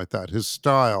something like that. His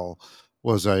style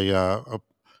was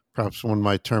perhaps one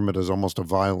might term it as almost a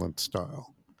violent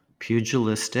style.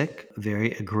 Pugilistic,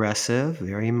 very aggressive,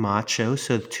 very macho.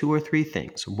 So, 2 or 3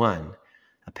 things. One,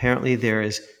 apparently there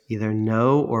is either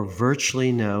no or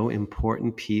virtually no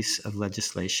important piece of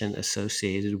legislation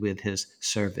associated with his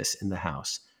service in the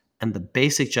House. And the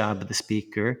basic job of the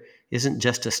Speaker isn't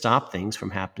just to stop things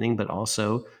from happening, but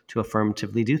also to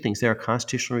affirmatively do things. There are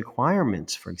constitutional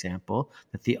requirements, for example,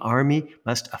 that the Army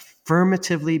must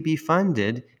affirmatively be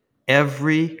funded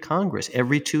every Congress,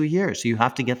 every 2 years. So you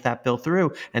have to get that bill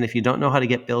through. And if you don't know how to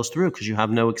get bills through because you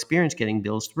have no experience getting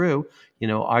bills through,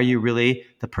 are you really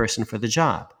the person for the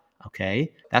job?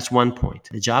 Okay, that's one point.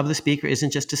 The job of the Speaker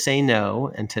isn't just to say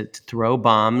no and to throw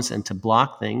bombs and to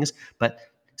block things, but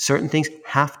certain things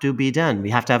have to be done. We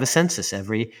have to have a census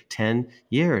every 10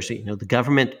 years. The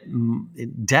government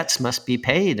debts must be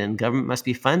paid and government must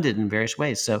be funded in various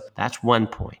ways. So that's one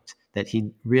point that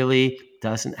he really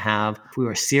doesn't have. If we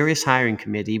were a serious hiring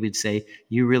committee, we'd say,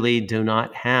 you really do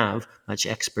not have much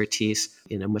expertise,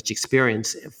 much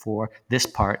experience for this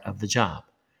part of the job.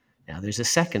 Now, there's a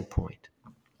second point.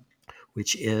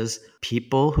 which is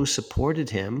people who supported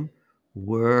him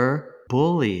were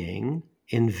bullying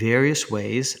in various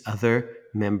ways other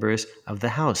members of the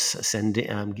House, sending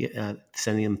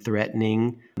them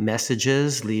threatening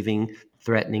messages, leaving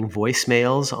threatening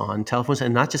voicemails on telephones,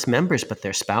 and not just members, but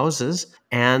their spouses.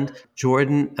 And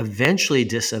Jordan eventually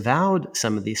disavowed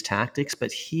some of these tactics,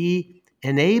 but he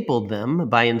enabled them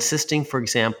by insisting, for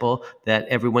example, that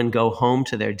everyone go home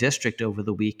to their district over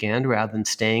the weekend rather than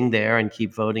staying there and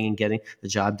keep voting and getting the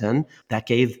job done. That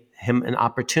gave him an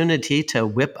opportunity to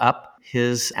whip up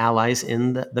his allies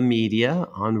in the media,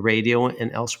 on radio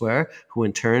and elsewhere, who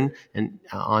in turn, and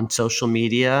on social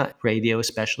media, radio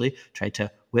especially, tried to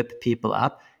whip people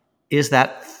up. Is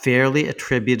that fairly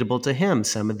attributable to him,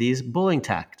 some of these bullying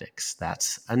tactics?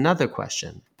 That's another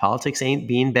question. Politics ain't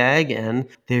beanbag, and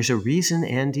there's a reason,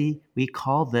 Andy, we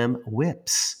call them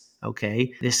whips.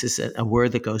 Okay, this is a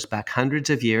word that goes back hundreds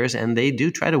of years, and they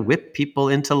do try to whip people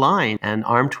into line and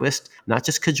arm twist, not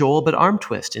just cajole, but arm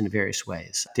twist in various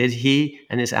ways. Did he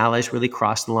and his allies really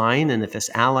cross the line? And if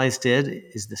his allies did,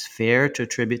 is this fair to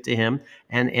attribute to him?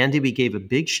 And Andy, we gave a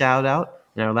big shout out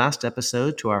in our last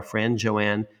episode to our friend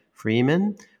Joanne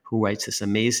Freeman, who writes this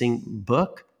amazing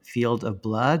book, Field of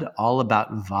Blood, all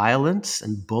about violence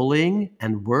and bullying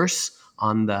and worse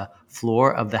on the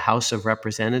floor of the House of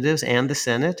Representatives and the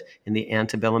Senate in the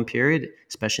antebellum period,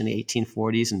 especially in the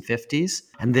 1840s and 50s.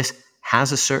 And this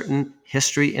has a certain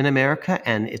history in America,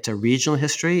 and it's a regional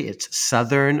history. It's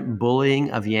Southern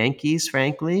bullying of Yankees,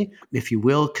 frankly, if you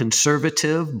will,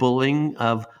 conservative bullying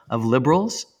of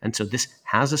liberals. And so this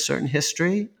has a certain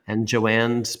history. And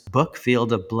Joanne's book,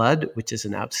 Field of Blood, which is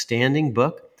an outstanding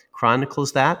book,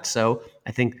 chronicles that. So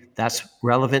I think that's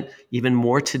relevant even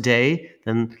more today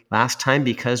than last time,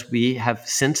 because we have,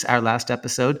 since our last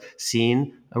episode,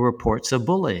 seen reports of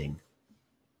bullying.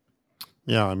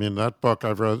 Yeah, I mean that book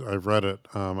I've read it.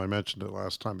 I mentioned it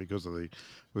last time because of we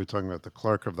were talking about the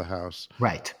clerk of the House,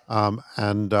 Right.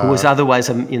 and Who was otherwise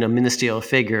a ministerial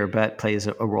figure but plays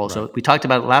a role. right. So we talked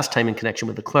about it last time in connection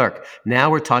with the clerk.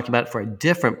 Now we're talking about it for a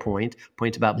different point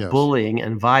about Yes. bullying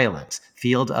and violence.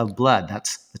 Field of Blood.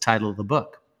 That's the title of the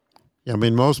book. Yeah, I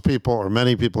mean most people or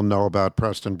many people know about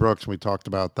Preston Brooks. And we talked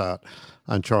about that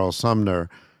on Charles Sumner,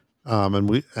 and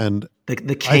The I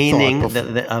thought caning before,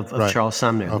 of right, Charles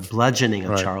Sumner, the of bludgeoning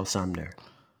of right, Charles Sumner.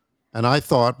 and I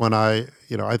thought when I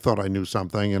thought I knew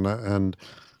something, and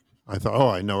I thought, oh,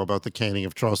 I know about the caning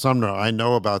of Charles Sumner. I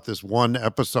know about this one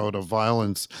episode of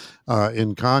violence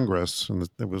in Congress, and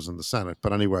it was in the Senate.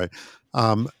 But anyway,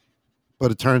 um,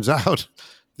 but it turns out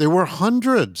there were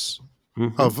hundreds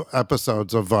Mm-hmm. of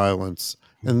episodes of violence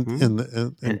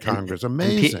Mm-hmm. in Congress. And,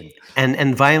 Amazing.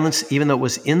 and violence, even though it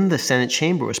was in the Senate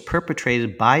chamber, was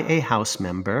perpetrated by a House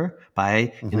member,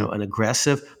 by Hmm. an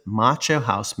aggressive macho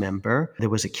House member. There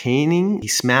was a caning.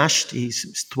 He's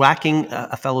thwacking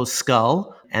a fellow's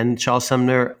skull, and Charles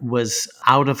Sumner was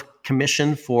out of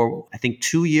commission for I think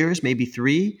 2 years, maybe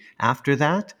 3. After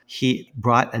that, he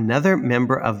brought another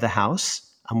member of the House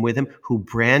with him, who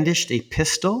brandished a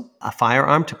pistol, a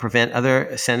firearm, to prevent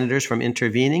other senators from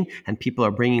intervening. And people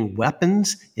are bringing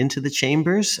weapons into the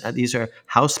chambers. These are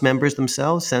House members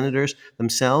themselves, senators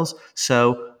themselves.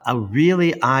 So a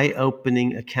really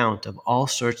eye-opening account of all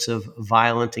sorts of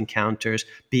violent encounters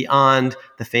beyond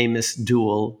the famous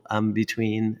duel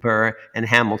between Burr and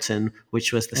Hamilton,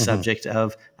 which was the Hmm. subject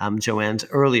of Joanne's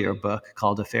earlier book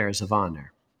called Affairs of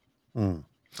Honor. Mm.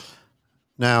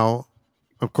 Now,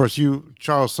 of course,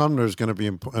 Charles Sumner is going to be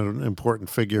an important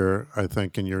figure, I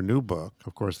think, in your new book.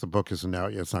 Of course, the book isn't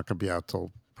out yet; it's not going to be out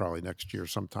till probably next year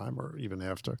sometime, or even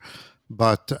after.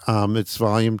 But it's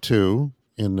volume 2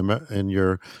 in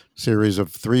your series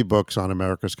of 3 books on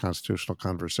America's constitutional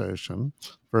conversation.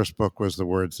 First book was "The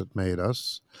Words That Made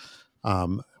Us,"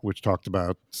 which talked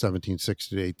about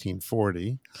 1760 to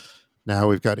 1840. Now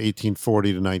we've got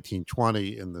 1840 to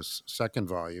 1920 in this second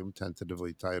volume,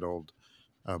 tentatively titled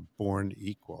Born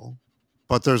Equal.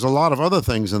 But there's a lot of other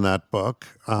things in that book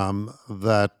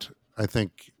that I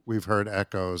think we've heard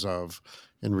echoes of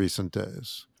in recent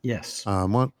days. Yes.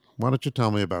 Why don't you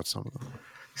tell me about some of them?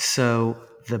 So,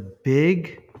 the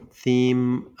big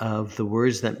theme of the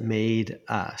words that made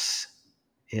us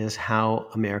is how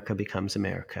America becomes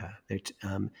America.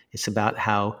 It's about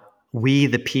how we,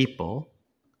 the people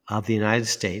of the United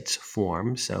States,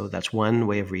 form. So, that's one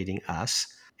way of reading us.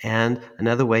 And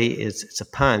another way is, it's a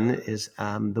pun, is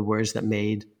the words that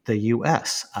made the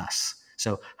U.S. us.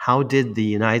 So, how did the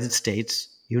United States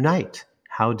unite?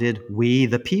 How did we,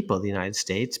 the people of the United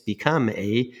States, become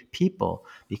a people?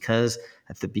 Because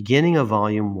at the beginning of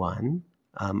Volume 1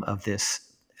 of this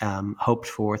hoped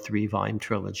for three-volume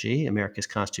trilogy, America's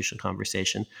Constitutional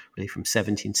Conversation, really from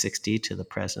 1760 to the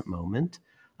present moment.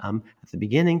 At the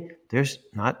beginning, there's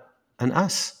not an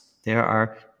us. There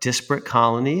are disparate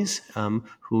colonies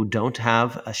who don't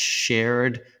have a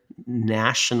shared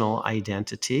national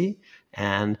identity,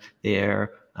 and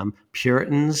they're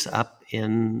Puritans up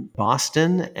in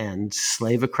Boston and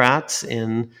slavocrats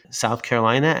in South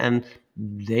Carolina, and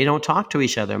they don't talk to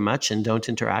each other much and don't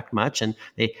interact much, and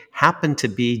they happen to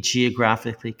be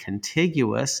geographically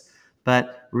contiguous,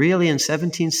 but really in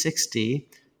 1760,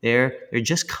 they're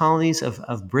just colonies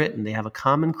of Britain. They have a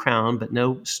common crown, but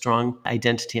no strong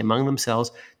identity among themselves.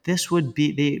 They would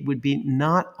be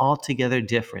not altogether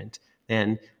different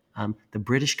than the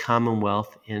British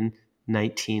Commonwealth in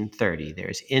 1930.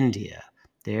 There's India,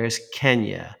 there's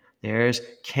Kenya, there's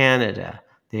Canada,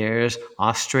 there's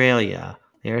Australia,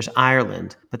 there's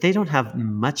Ireland, but they don't have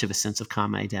much of a sense of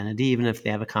common identity, even if they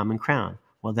have a common crown.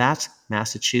 Well, that's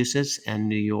Massachusetts and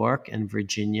New York and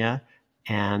Virginia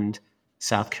and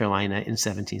South Carolina in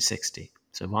 1760.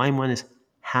 So volume one is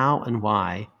how and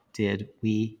why did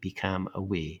we become a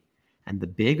we? And the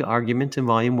big argument in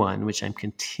volume one, which I'm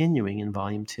continuing in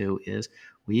volume two, is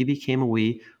we became a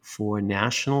we for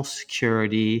national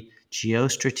security,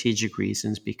 geostrategic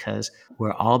reasons, because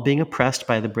we're all being oppressed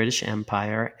by the British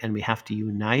Empire and we have to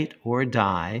unite or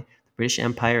die. The British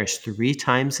Empire is 3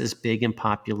 times as big in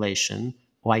population,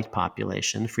 white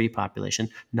population, free population,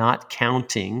 not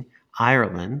counting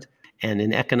Ireland. And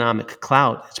in economic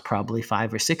clout, it's probably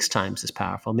 5 or 6 times as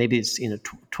powerful. Maybe it's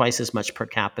twice as much per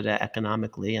capita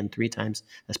economically and 3 times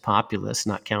as populous,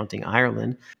 not counting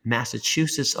Ireland.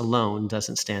 Massachusetts alone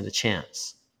doesn't stand a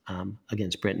chance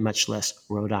against Britain, much less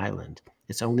Rhode Island.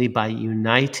 It's only by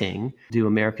uniting do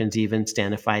Americans even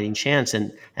stand a fighting chance.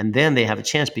 And then they have a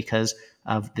chance because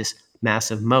of this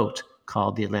massive moat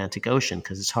called the Atlantic Ocean,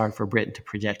 because it's hard for Britain to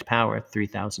project power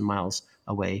 3,000 miles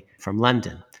away from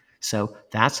London. So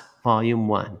that's volume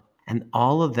one. And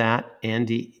all of that,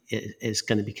 Andy, is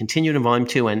going to be continued in volume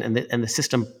two. And the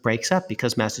system breaks up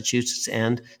because Massachusetts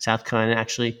and South Carolina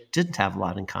actually didn't have a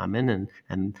lot in common.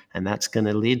 And that's going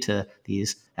to lead to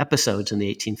these episodes in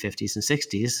the 1850s and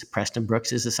 60s. Preston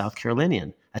Brooks is a South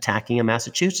Carolinian attacking a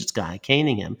Massachusetts guy,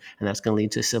 caning him. And that's going to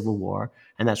lead to a civil war.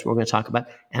 And that's what we're going to talk about.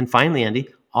 And finally, Andy,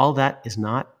 all that is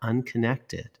not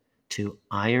unconnected to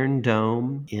Iron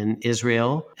Dome in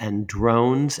Israel and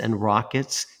drones and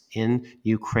rockets in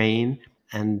Ukraine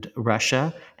and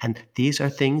Russia. And these are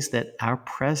things that our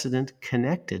president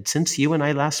connected. Since you and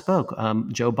I last spoke,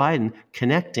 Joe Biden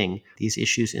connecting these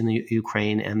issues in the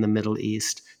Ukraine and the Middle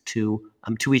East to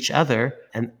each other.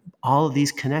 And all of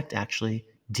these connect actually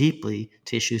deeply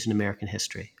to issues in American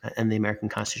history and the American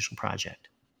Constitutional Project.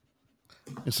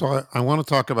 So I want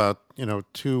to talk about,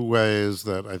 2 ways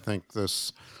that I think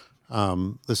this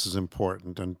is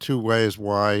important, and 2 ways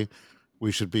why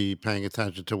we should be paying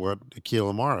attention to what Akil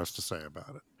Amar has to say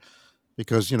about it.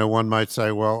 Because, one might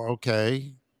say, well,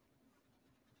 okay,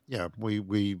 yeah,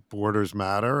 we borders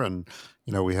matter, and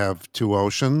we have 2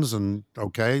 oceans, and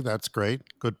okay, that's great,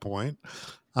 good point.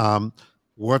 Um,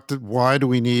 why do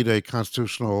we need a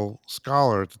constitutional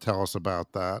scholar to tell us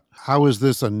about that? How is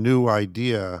this a new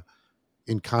idea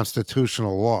in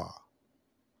constitutional law?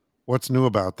 What's new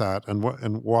about that,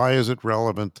 and why is it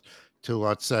relevant to,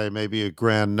 let's say, maybe a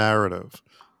grand narrative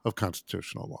of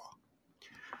constitutional law?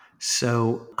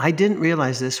 So I didn't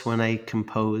realize this when I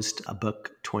composed a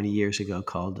book 20 years ago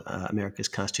called America's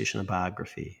Constitutional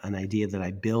Biography, an idea that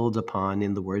I build upon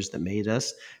in The Words That Made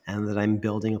Us, and that I'm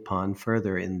building upon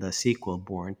further in the sequel,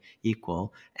 Born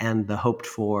Equal, and the hoped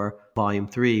for Volume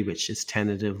 3, which is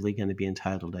tentatively going to be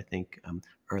entitled, I think,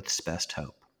 Earth's Best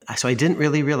Hope. So I didn't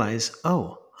really realize,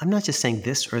 I'm not just saying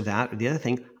this or that or the other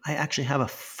thing. I actually have a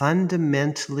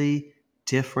fundamentally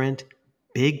different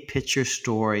big picture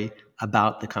story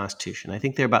about the Constitution. I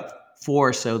think there are about 4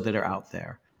 or so that are out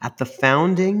there. At the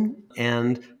founding,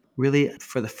 and really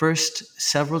for the first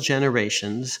several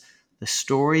generations, the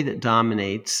story that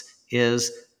dominates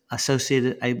is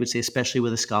associated, I would say, especially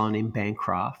with a scholar named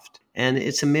Bancroft. And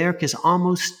it's America's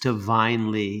almost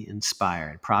divinely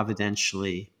inspired,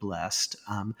 providentially blessed.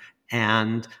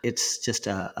 And it's just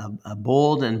a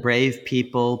bold and brave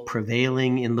people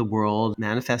prevailing in the world,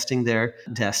 manifesting their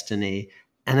destiny.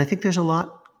 And I think there's a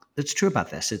lot that's true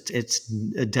about this. It's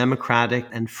democratic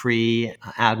and free,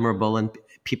 admirable, and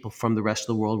people from the rest of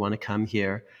the world want to come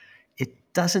here. It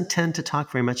doesn't tend to talk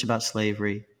very much about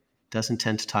slavery, doesn't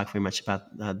tend to talk very much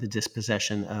about the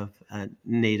dispossession of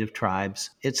native tribes.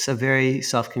 It's a very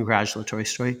self-congratulatory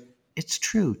story. It's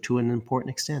true to an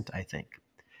important extent, I think.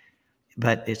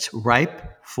 but it's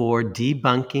ripe for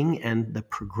debunking, and the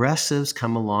progressives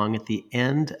come along at the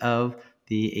end of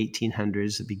the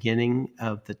 1800s, the beginning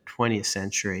of the 20th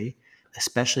century,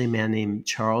 especially a man named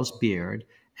Charles Beard,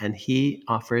 and he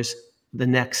offers the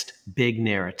next big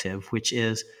narrative, which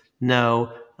is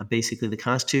no, basically the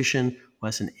Constitution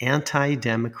was an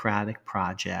anti-democratic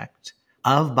project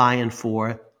of, by, and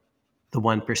for the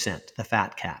 1%, the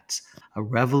fat cats. A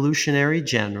revolutionary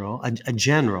general, a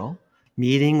general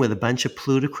meeting with a bunch of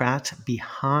plutocrats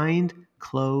behind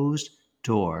closed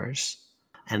doors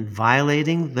and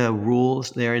violating the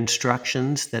rules, their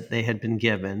instructions that they had been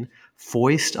given,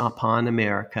 foist upon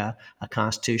America a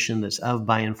constitution that's of,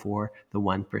 by, and for the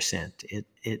 1%.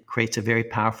 It creates a very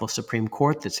powerful Supreme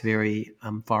Court that's very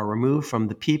far removed from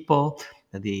the people.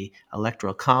 The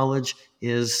Electoral College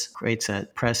creates a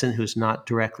president who's not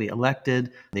directly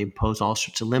elected. They impose all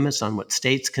sorts of limits on what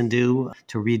states can do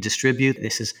to redistribute.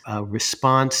 This is a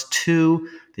response to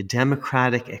the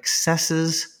democratic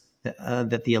excesses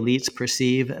that the elites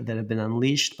perceive that have been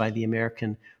unleashed by the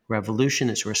American Revolution.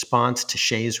 It's a response to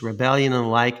Shays' Rebellion and the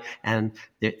like, and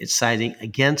it's siding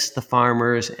against the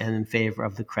farmers and in favor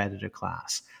of the creditor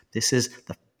class. This is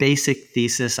the basic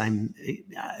thesis. I'm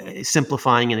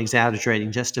simplifying and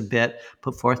exaggerating just a bit,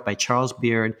 put forth by Charles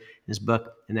Beard in his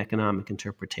book, An Economic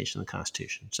Interpretation of the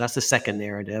Constitution. So that's the second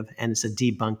narrative, and it's a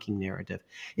debunking narrative.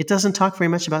 It doesn't talk very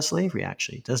much about slavery,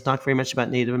 actually. It doesn't talk very much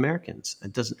about Native Americans.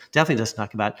 It definitely doesn't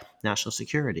talk about national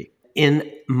security.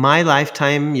 In my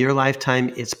lifetime, your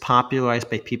lifetime, it's popularized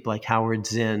by people like Howard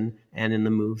Zinn and in the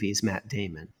movies, Matt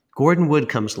Damon. Gordon Wood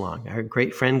comes along, our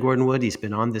great friend Gordon Wood. He's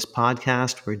been on this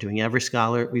podcast. We're doing Every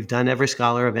Scholar. We've done Every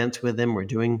Scholar events with him. We're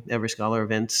doing Every Scholar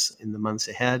events in the months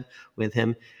ahead with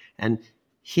him. And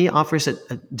he offers a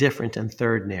different and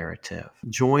third narrative,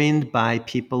 joined by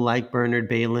people like Bernard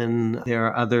Balin. There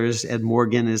are others. Ed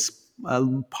Morgan is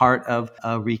part of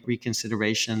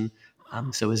reconsideration.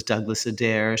 So is Douglas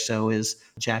Adair. So is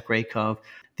Jack Rakove.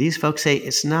 These folks say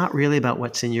it's not really about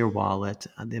what's in your wallet.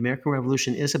 The American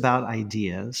Revolution is about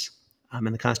ideas, and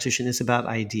the Constitution is about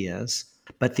ideas.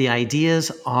 But the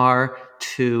ideas are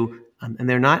and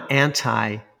they're not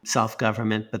anti self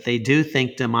government, but they do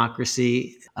think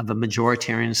democracy of a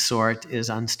majoritarian sort is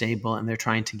unstable, and they're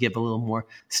trying to give a little more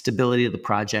stability to the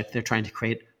project. They're trying to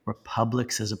create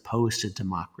republics as opposed to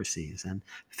democracies. And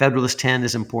Federalist 10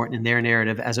 is important in their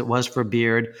narrative, as it was for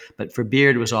Beard, but for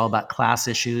Beard it was all about class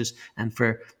issues, and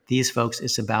for these folks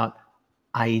it's about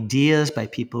ideas by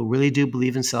people who really do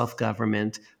believe in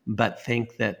self-government but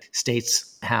think that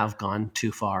states have gone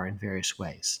too far in various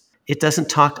ways. It doesn't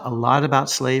talk a lot about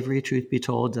slavery, truth be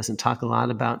told. It doesn't talk a lot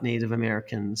about Native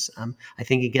Americans. I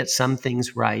think it gets some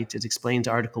things right. It explains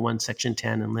Article 1, Section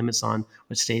 10, and limits on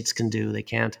what states can do. They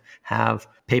can't have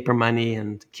paper money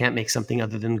and can't make something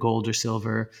other than gold or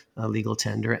silver, legal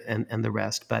tender, and the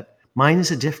rest. But mine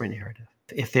is a different narrative.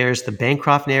 If there's the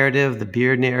Bancroft narrative, the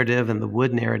Beard narrative, and the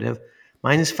Wood narrative,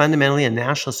 mine is fundamentally a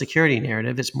national security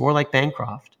narrative. It's more like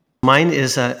Bancroft. Mine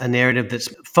is a narrative that's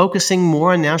focusing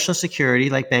more on national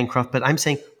security like Bancroft, but I'm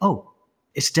saying, oh,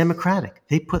 it's democratic.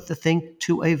 They put the thing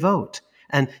to a vote.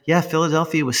 And yeah,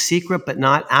 Philadelphia was secret, but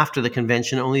not after the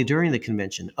convention, only during the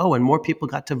convention. Oh, and more people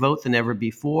got to vote than ever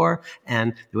before.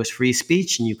 And there was free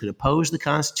speech, and you could oppose the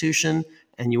Constitution,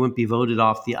 and you wouldn't be voted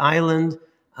off the island.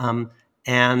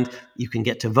 And you can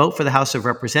get to vote for the House of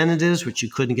Representatives, which you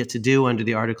couldn't get to do under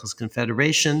the Articles of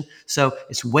Confederation. So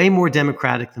it's way more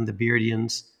democratic than the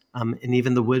Beardians, and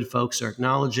even the Wood folks are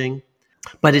acknowledging.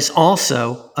 But it's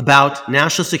also about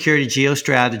national security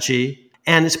geostrategy,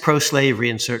 and it's pro-slavery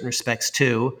in certain respects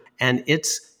too. And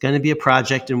it's going to be a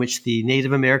project in which the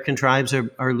Native American tribes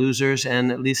are losers,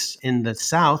 and at least in the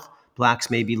South,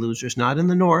 blacks may be losers, not in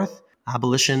the North.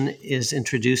 Abolition is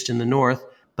introduced in the North,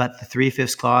 but the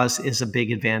 3/5 clause is a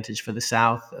big advantage for the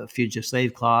South. The fugitive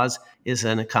slave clause is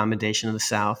an accommodation of the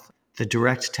South. The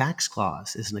direct tax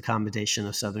clause is an accommodation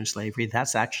of Southern slavery.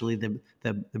 That's actually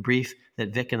the brief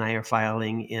that Vic and I are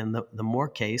filing in the Moore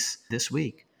case this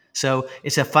week. So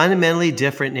it's a fundamentally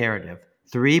different narrative.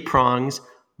 3 prongs,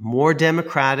 more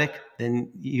democratic than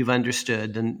you've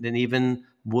understood, than even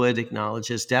Wood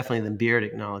acknowledges, definitely than Beard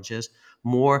acknowledges,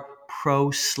 more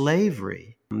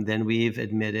pro-slavery than we've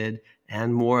admitted,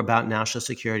 and more about national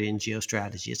security and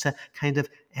geostrategy. It's a kind of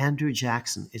Andrew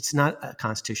Jackson. It's not a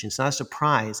constitution. It's not a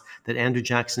surprise that Andrew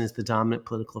Jackson is the dominant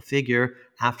political figure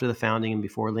after the founding and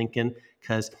before Lincoln,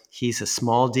 because he's a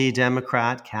small d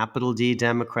Democrat, capital D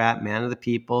Democrat, man of the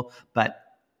people, but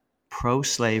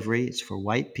pro-slavery. It's for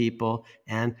white people,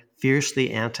 and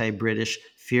fiercely anti-British,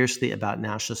 fiercely about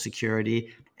national security,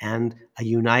 and a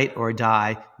unite or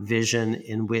die vision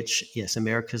in which, yes,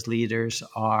 America's leaders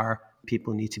are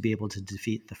people need to be able to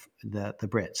defeat the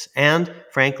Brits. And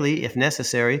frankly, if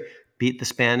necessary, beat the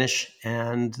Spanish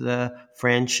and the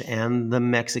French and the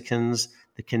Mexicans,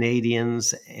 the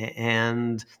Canadians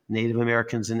and Native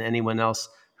Americans and anyone else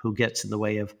who gets in the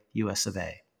way of US of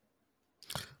A.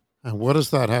 And what does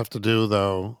that have to do,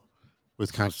 though,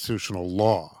 with constitutional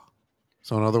law?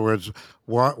 So, in other words,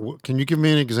 what can you give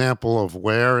me an example of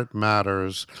where it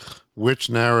matters which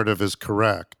narrative is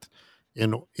correct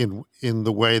in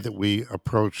the way that we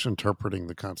approach interpreting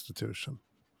the Constitution?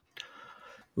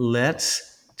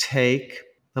 Let's take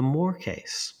the Moore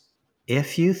case.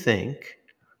 If you think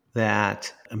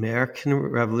that American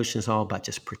Revolution is all about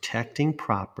just protecting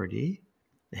property,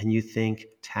 and you think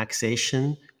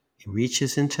taxation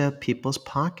reaches into people's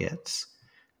pockets,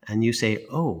 and you say,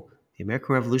 "Oh, the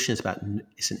American Revolution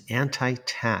is an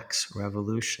anti-tax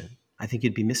revolution," I think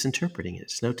you'd be misinterpreting it.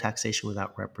 It's no taxation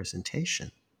without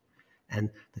representation. And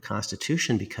the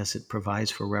Constitution, because it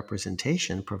provides for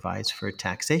representation, provides for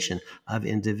taxation of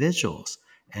individuals.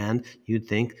 And you'd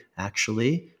think,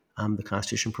 actually, the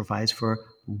Constitution provides for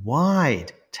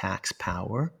wide tax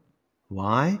power.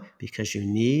 Why? Because you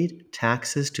need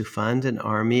taxes to fund an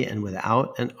army, and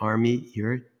without an army,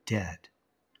 you're dead.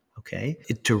 Okay.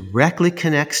 It directly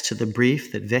connects to the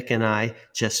brief that Vic and I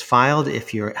just filed.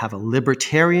 If you have a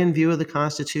libertarian view of the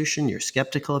Constitution, you're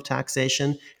skeptical of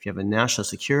taxation. If you have a national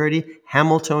security,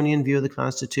 Hamiltonian view of the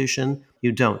Constitution,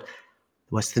 you don't.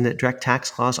 What's the direct tax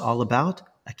clause all about?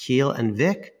 Akil and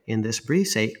Vic in this brief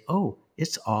say, oh,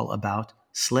 it's all about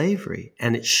slavery.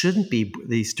 And it shouldn't be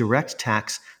these direct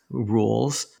tax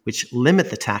rules, which limit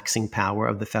the taxing power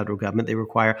of the federal government. They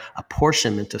require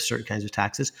apportionment of certain kinds of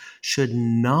taxes, should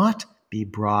not be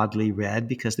broadly read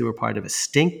because they were part of a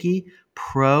stinky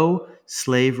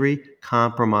pro-slavery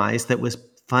compromise that was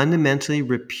fundamentally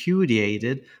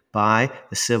repudiated by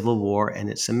the Civil War and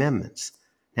its amendments.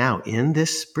 Now, in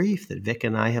this brief that Vic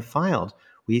and I have filed,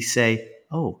 we say,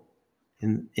 oh,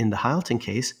 in the Hyleton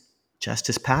case,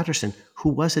 Justice Patterson, who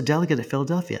was a delegate at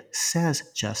Philadelphia, says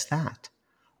just that.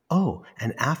 Oh,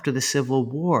 and after the Civil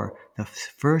War, the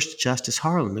first Justice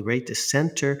Harlan, the great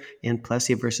dissenter in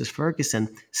Plessy versus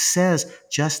Ferguson, says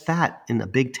just that in a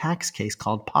big tax case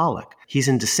called Pollock. He's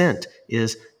in dissent,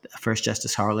 is first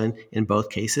Justice Harlan in both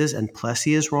cases, and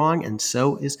Plessy is wrong, and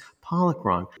so is Pollock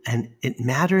wrong. And it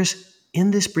matters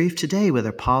in this brief today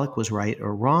whether Pollock was right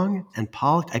or wrong. And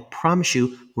Pollock, I promise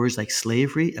you, words like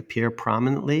slavery appear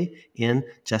prominently in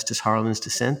Justice Harlan's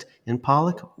dissent in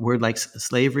Pollock. Word like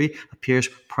slavery appears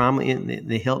prominently in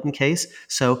the Hilton case.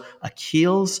 So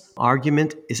Akil's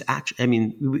argument is actually, I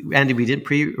mean, Andy, we didn't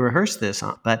pre-rehearse this,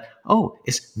 but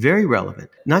it's very relevant.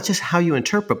 Not just how you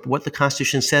interpret, but what the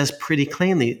Constitution says pretty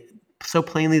plainly, so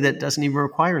plainly that it doesn't even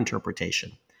require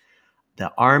interpretation.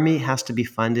 The Army has to be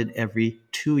funded every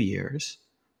 2 years,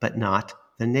 but not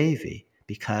the Navy,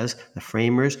 because the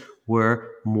framers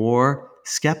were more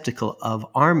skeptical of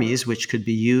armies which could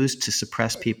be used to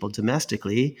suppress people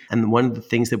domestically. And one of the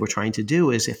things they were trying to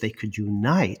do is if they could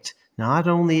unite, not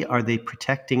only are they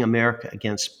protecting America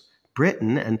against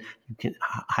Britain and you can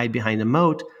hide behind a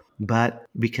moat, but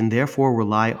we can therefore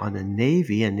rely on a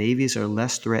navy, and navies are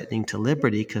less threatening to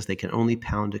liberty because they can only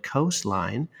pound a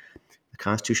coastline. The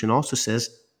Constitution also says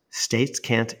states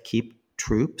can't keep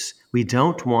troops. We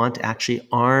don't want actually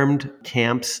armed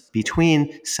camps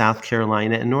between South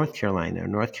Carolina and North Carolina, or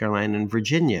North Carolina and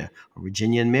Virginia, or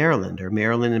Virginia and Maryland, or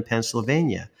Maryland and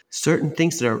Pennsylvania. Certain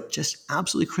things that are just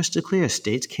absolutely crystal clear.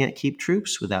 States can't keep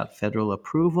troops without federal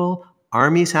approval.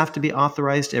 Armies have to be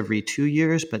authorized every 2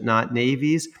 years, but not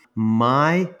navies.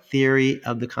 My theory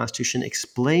of the Constitution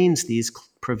explains these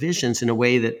provisions in a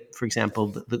way that, for example,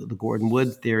 the Gordon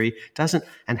Wood theory doesn't.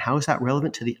 And how is that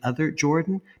relevant to the other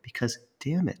Jordan? Because,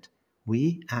 damn it,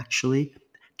 we actually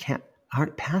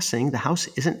aren't passing. The House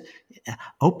isn't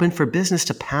open for business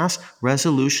to pass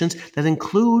resolutions that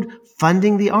include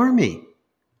funding the Army.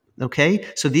 Okay?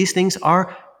 So these things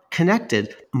are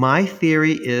connected. My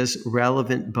theory is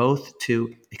relevant both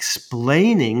to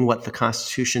explaining what the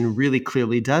Constitution really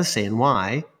clearly does say and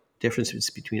why, differences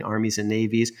between armies and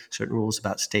navies, certain rules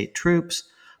about state troops,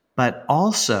 but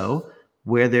also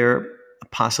where there are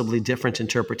possibly different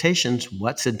interpretations.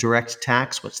 What's a direct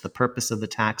tax? What's the purpose of the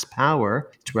tax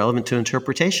power? It's relevant to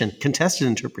interpretation, contested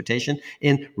interpretation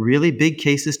in really big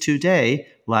cases today,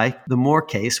 like the Moore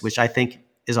case, which I think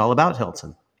is all about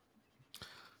Hilton.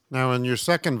 Now, in your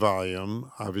second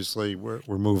volume, obviously, we're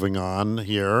moving on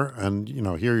here, and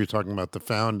here you're talking about the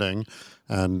founding,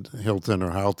 and Hilton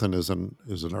or Halton is an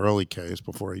early case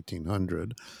before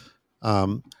 1800.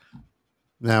 Um,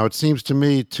 Now, it seems to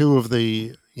me two of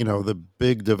the the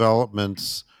big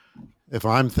developments if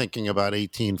I'm thinking about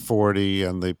 1840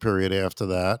 and the period after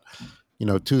that,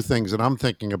 two things that I'm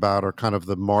thinking about are kind of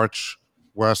the march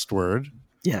westward,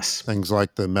 Yes. things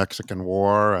like the Mexican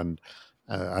War and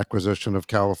acquisition of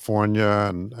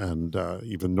California and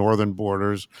even northern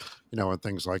borders, and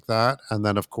things like that. And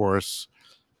then, of course,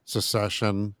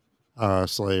 secession,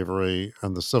 slavery,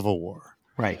 and the Civil War.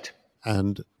 Right.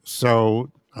 And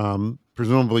so,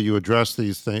 presumably, you address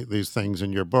these things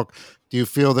in your book. Do you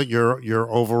feel that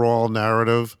your overall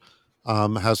narrative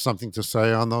has something to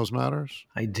say on those matters?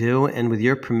 I do. And with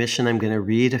your permission, I'm going to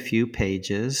read a few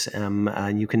pages.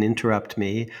 And you can interrupt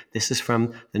me. This is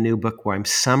from the new book where I'm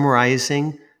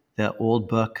summarizing the old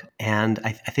book, and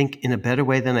I think in a better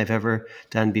way than I've ever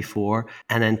done before,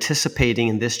 and anticipating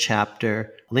in this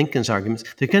chapter Lincoln's arguments.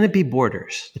 They're going to be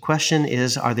borders. The question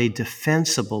is, are they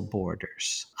defensible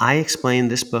borders? I explain in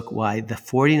this book why the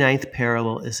 49th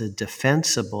parallel is a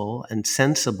defensible and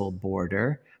sensible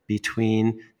border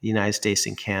between the United States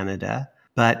and Canada.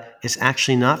 But it's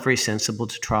actually not very sensible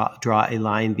to draw a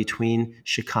line between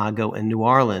Chicago and New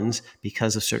Orleans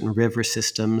because of certain river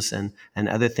systems and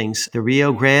other things. The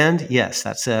Rio Grande, yes,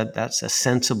 that's a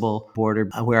sensible border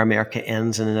where America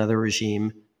ends and another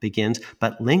regime begins.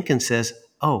 But Lincoln says,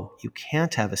 oh, you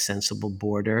can't have a sensible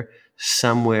border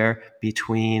somewhere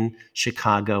between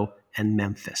Chicago and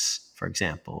Memphis, for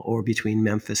example, or between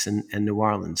Memphis and New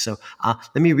Orleans. So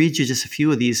let me read you just a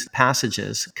few of these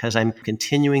passages because I'm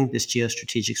continuing this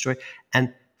geostrategic story.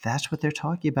 And that's what they're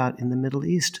talking about in the Middle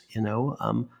East.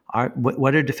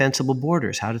 What are defensible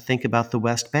borders? How to think about the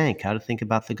West Bank? How to think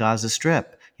about the Gaza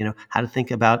Strip? How to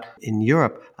think about in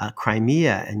Europe,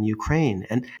 Crimea and Ukraine.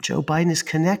 And Joe Biden is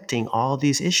connecting all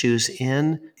these issues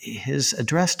in his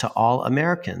address to all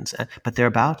Americans, but they're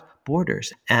about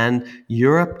borders. And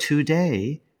Europe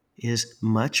today is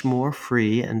much more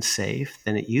free and safe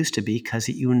than it used to be because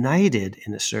it united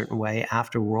in a certain way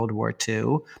after World War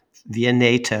II via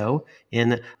NATO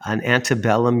in an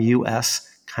antebellum U.S.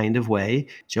 kind of way.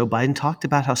 Joe Biden talked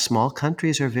about how small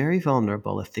countries are very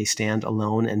vulnerable if they stand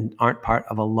alone and aren't part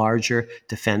of a larger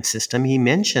defense system. He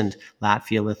mentioned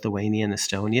Latvia, Lithuania, and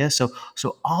Estonia.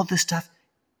 So all this stuff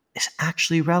is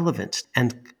actually relevant.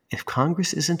 And if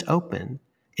Congress isn't open,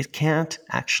 it can't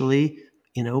actually,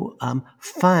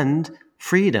 fund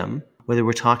freedom, whether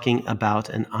we're talking about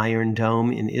an Iron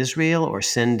Dome in Israel or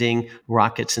sending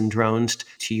rockets and drones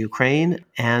to Ukraine.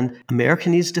 And America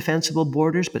needs defensible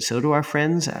borders, but so do our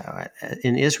friends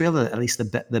in Israel, at least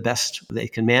the best they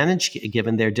can manage,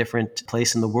 given their different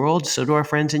place in the world. So do our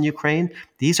friends in Ukraine.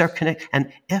 These are connected.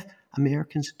 And if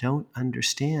Americans don't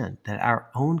understand that our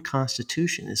own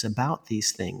Constitution is about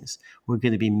these things, we're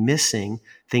going to be missing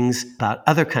things about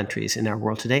other countries in our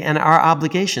world today and our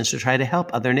obligations to try to help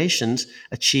other nations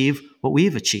achieve what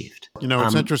we've achieved.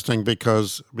 It's interesting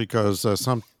because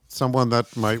someone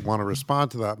that might want to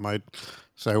respond to that might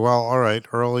say, "Well, all right,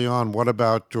 early on, what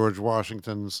about George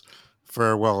Washington's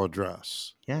farewell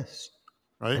address?" Yes.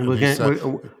 Right, And and he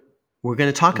said, we're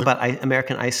going to talk the, about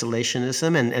American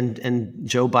isolationism, and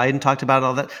Joe Biden talked about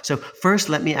all that. So first,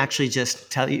 let me actually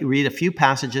just read a few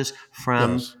passages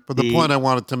from yes, but the point I the.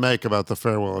 wanted to make about the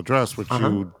farewell address, which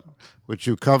Uh-huh.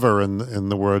 you cover in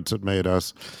the words that made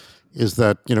us, is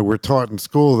that we're taught in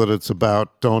school that it's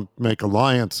about don't make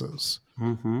alliances.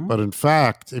 Mm-hmm. But in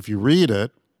fact, if you read it,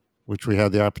 which we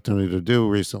had the opportunity to do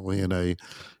recently in a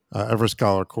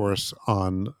Everscholar course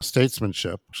on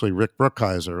statesmanship, actually Rick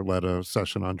Brookhiser led a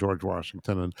session on George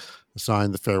Washington and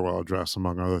assigned the farewell address,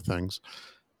 among other things.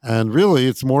 And really,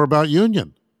 it's more about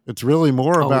union. It's really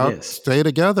more Oh, it about is. stay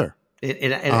together.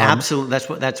 It Um, absolutely,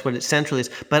 that's what it centrally is.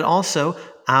 But also,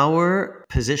 our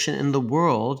position in the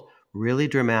world really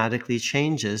dramatically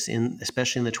changes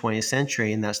especially in the 20th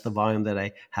century, and that's the volume that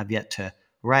I have yet to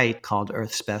write called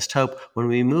Earth's Best Hope. When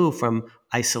we move from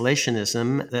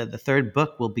isolationism, the third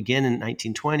book will begin in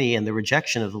 1920 and the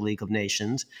rejection of the League of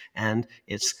Nations, and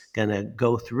it's going to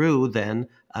go through then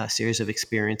a series of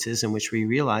experiences in which we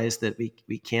realize that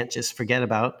we can't just forget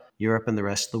about Europe and the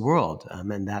rest of the world.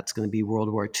 And that's going to be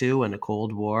World War II and a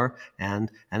Cold War and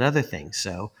other things.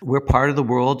 So we're part of the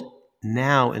world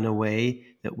now in a way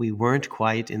that we weren't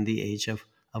quite in the age of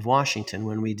Washington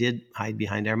when we did hide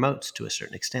behind our moats to a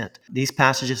certain extent. These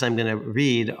passages I'm going to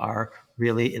read are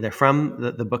really, they're from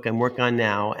the book I'm working on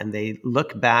now, and they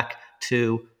look back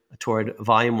toward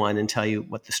volume one and tell you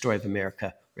what the story of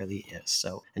America really is.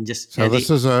 So, and just so this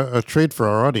Andy, is a treat for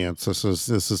our audience. This is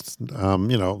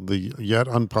the yet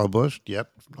unpublished, yet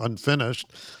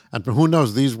unfinished. And who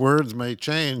knows, these words may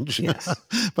change Yes.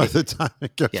 by the time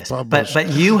it gets Yes, but published. but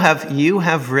you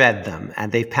have read them,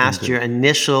 and they've passed your Indeed.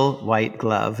 initial white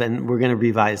glove, and we're going to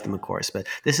revise them, of course. But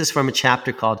this is from a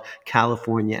chapter called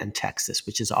California and Texas,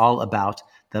 which is all about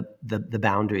the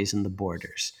boundaries and the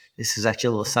borders. This is actually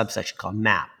a little subsection called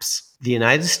Maps. The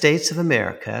United States of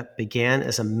America began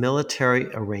as a military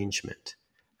arrangement,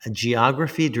 a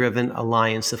geography-driven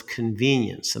alliance of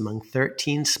convenience among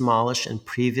 13 smallish and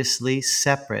previously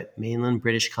separate mainland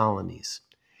British colonies.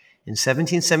 In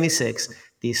 1776,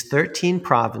 these 13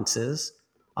 provinces,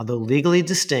 although legally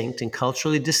distinct and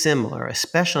culturally dissimilar,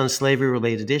 especially on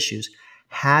slavery-related issues,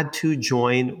 had to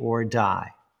join or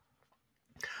die.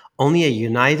 Only a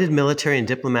united military and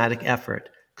diplomatic effort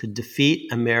could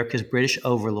defeat America's British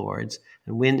overlords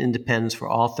and win independence for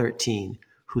all 13,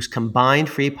 whose combined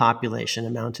free population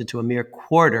amounted to a mere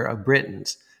quarter of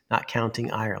Britain's, not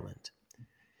counting Ireland.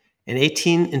 In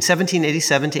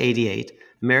 1787 to 88,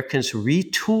 Americans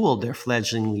retooled their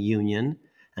fledgling union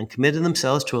and committed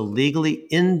themselves to a legally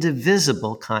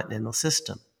indivisible continental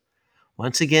system.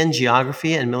 Once again,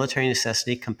 geography and military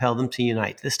necessity compelled them to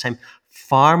unite, this time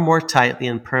far more tightly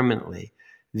and permanently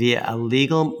via a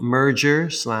legal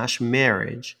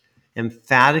merger/marriage,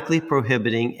 emphatically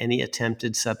prohibiting any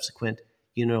attempted subsequent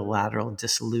unilateral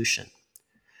dissolution.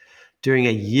 During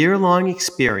a year-long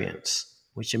experience,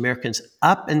 which Americans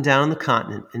up and down the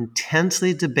continent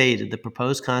intensely debated the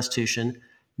proposed Constitution,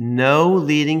 no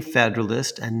leading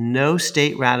Federalist and no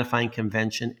state ratifying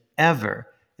convention ever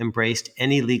embraced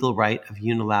any legal right of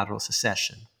unilateral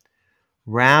secession.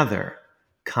 Rather,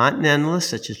 Continentalists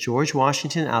such as George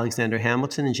Washington, Alexander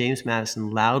Hamilton, and James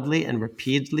Madison loudly and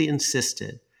repeatedly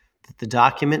insisted that the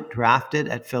document drafted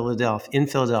in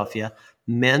Philadelphia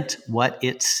meant what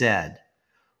it said.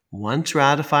 Once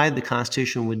ratified, the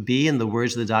Constitution would be, in the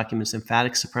words of the document's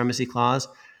emphatic supremacy clause,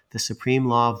 the supreme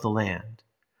law of the land,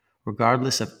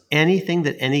 regardless of anything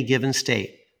that any given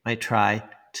state might try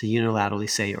to unilaterally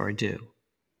say or do.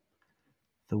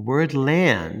 The word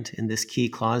land in this key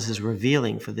clause is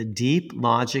revealing for the deep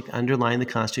logic underlying the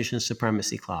Constitution's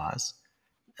supremacy clause,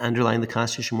 underlying the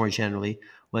Constitution more generally,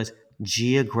 was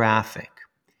geographic.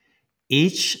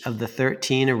 Each of the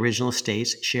 13 original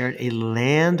states shared a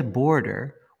land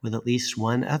border with at least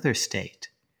one other state.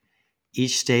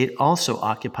 Each state also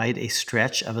occupied a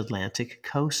stretch of Atlantic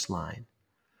coastline.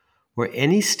 Were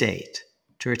any state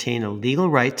to retain a legal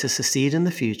right to secede in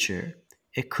the future,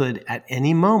 it could at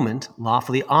any moment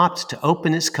lawfully opt to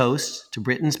open its coasts to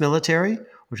Britain's military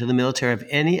or to the military of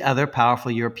any other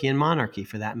powerful European monarchy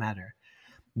for that matter.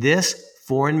 This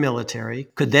foreign military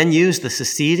could then use the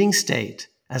seceding state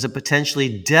as a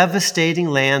potentially devastating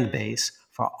land base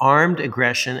for armed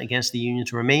aggression against the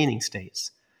Union's remaining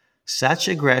states. Such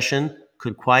aggression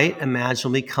could quite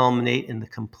imaginably culminate in the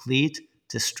complete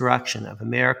destruction of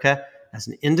America as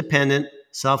an independent,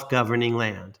 self-governing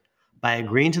land. By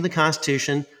agreeing to the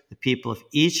Constitution, the people of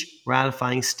each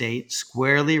ratifying state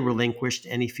squarely relinquished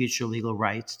any future legal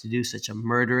rights to do such a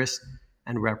murderous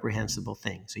and reprehensible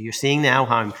thing. So you're seeing now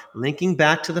how I'm linking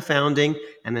back to the founding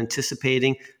and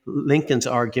anticipating Lincoln's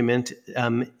argument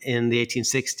in the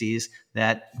 1860s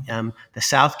that the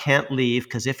South can't leave,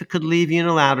 because if it could leave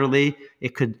unilaterally,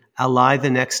 it could ally the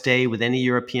next day with any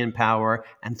European power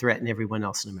and threaten everyone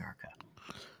else in America.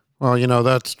 Well,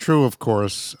 that's true, of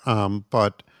course.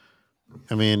 But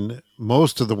I mean,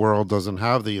 most of the world doesn't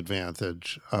have the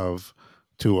advantage of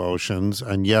two oceans,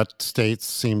 and yet states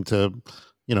seem to,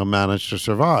 manage to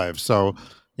survive. So,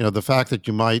 the fact that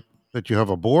you have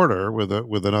a border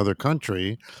with another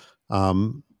country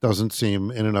doesn't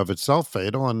seem in and of itself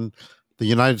fatal. And the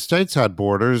United States had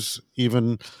borders,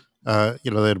 even they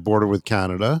had a border with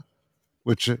Canada,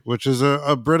 which is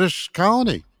a British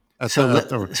colony at So, the at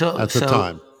the at the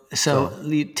time. So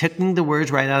taking the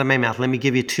words right out of my mouth, let me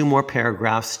give you two more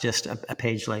paragraphs just a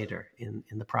page later in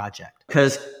the project.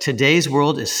 Because today's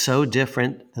world is so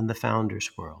different than the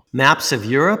founders' world. Maps of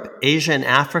Europe, Asia, and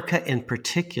Africa in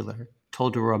particular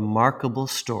told a remarkable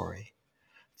story.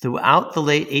 Throughout the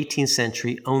late 18th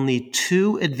century, only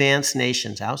two advanced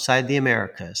nations outside the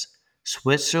Americas,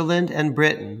 Switzerland and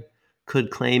Britain,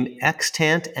 could claim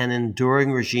extant and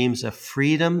enduring regimes of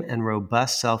freedom and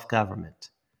robust self-government.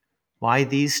 Why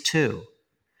these two?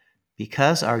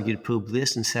 Because, argued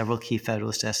Publius in several key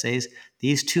Federalist essays,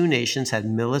 these two nations had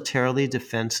militarily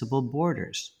defensible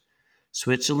borders.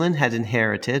 Switzerland had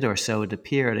inherited, or so it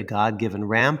appeared, a God-given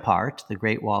rampart, the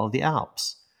Great Wall of the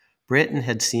Alps. Britain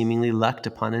had seemingly lucked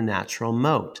upon a natural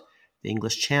moat, the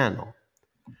English Channel.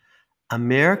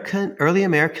 Early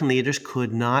American leaders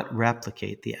could not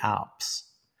replicate the Alps.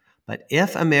 But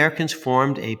if Americans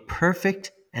formed a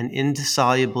perfect and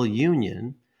indissoluble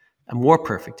union, a more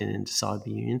perfect and indissoluble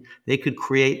union, they could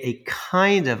create a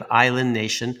kind of island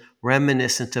nation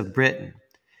reminiscent of Britain.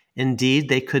 Indeed,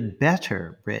 they could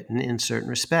better Britain in certain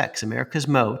respects. America's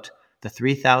moat, the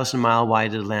 3,000-mile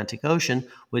wide Atlantic Ocean,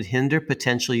 would hinder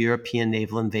potential European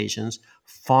naval invasions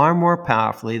far more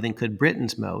powerfully than could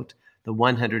Britain's moat, the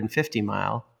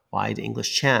 150-mile wide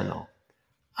English Channel.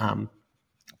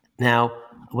 Now,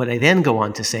 what I then go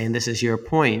on to say, and this is your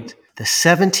point, the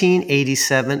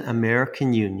 1787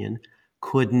 American Union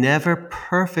could never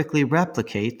perfectly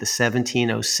replicate the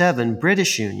 1707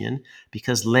 British Union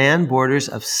because land borders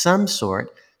of some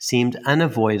sort seemed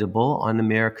unavoidable on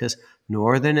America's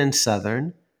northern and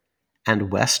southern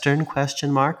and western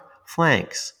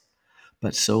flanks.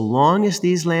 But so long as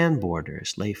these land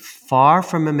borders lay far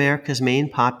from America's main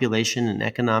population and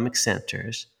economic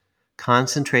centers,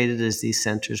 concentrated as these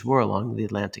centers were along the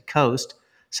Atlantic coast,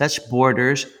 such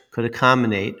borders could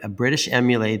accommodate a British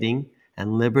emulating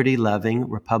and liberty-loving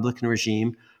Republican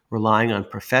regime relying on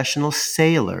professional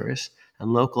sailors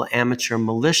and local amateur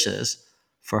militias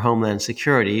for homeland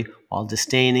security while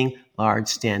disdaining large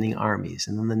standing armies.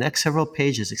 And then the next several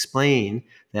pages explain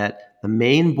that the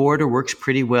Maine border works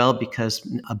pretty well because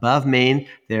above Maine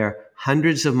there are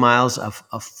hundreds of miles of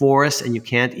forest and you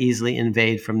can't easily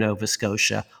invade from Nova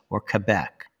Scotia or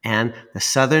Quebec. And the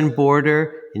southern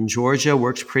border in Georgia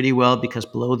works pretty well because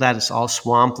below that it's all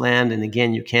swampland. And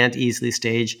again, you can't easily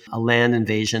stage a land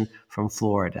invasion from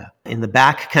Florida. In the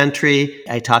back country,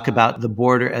 I talk about the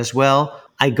border as well.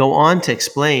 I go on to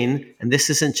explain, and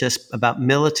this isn't just about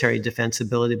military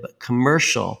defensibility, but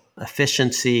commercial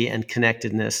efficiency and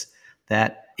connectedness,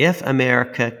 that if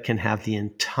America can have the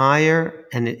entire,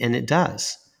 and it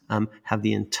does, have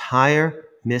the entire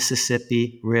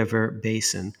Mississippi River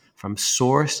basin from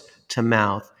source to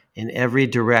mouth in every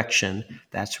direction,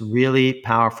 that's really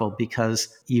powerful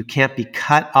because you can't be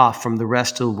cut off from the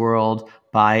rest of the world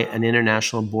by an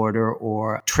international border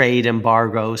or trade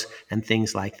embargoes and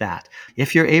things like that.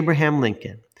 If you're Abraham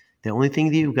Lincoln, the only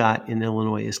thing that you've got in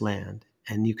Illinois is land,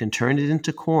 and you can turn it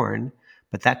into corn,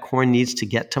 but that corn needs to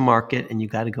get to market and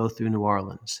you've got to go through New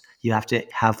Orleans. You have to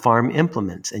have farm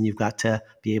implements and you've got to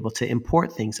be able to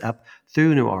import things up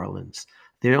through New Orleans.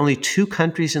 There are only two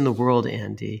countries in the world,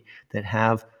 Andy, that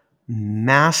have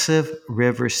massive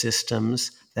river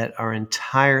systems that are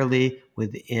entirely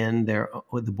within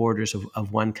the borders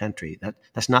of one country.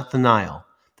 That's not the Nile.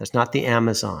 That's not the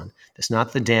Amazon. That's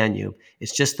not the Danube.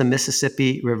 It's just the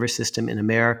Mississippi River system in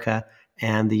America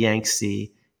and the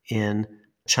Yangtze in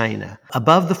China.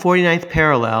 Above the 49th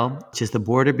parallel, which is the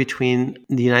border between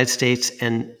the United States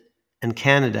and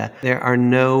Canada, there are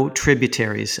no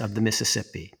tributaries of the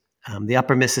Mississippi. The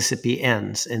upper Mississippi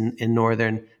ends in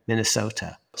northern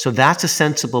Minnesota. So that's a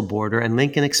sensible border, and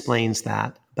Lincoln explains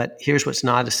that. But here's what's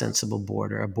not a sensible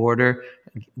border: a border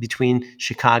between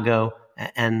Chicago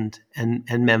and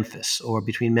Memphis, or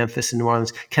between Memphis and New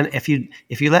Orleans. If you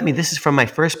let me, this is from my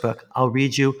first book. I'll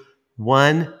read you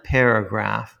one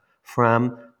paragraph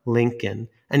from Lincoln.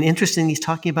 And interesting, he's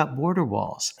talking about border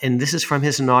walls. And this is from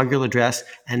his inaugural address,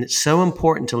 and it's so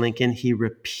important to Lincoln, he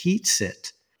repeats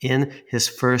it in his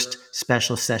first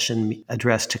special session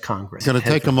address to Congress. I'm going to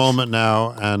take a moment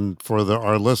now, and for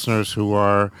our listeners who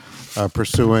are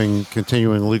pursuing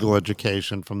continuing legal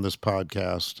education from this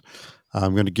podcast,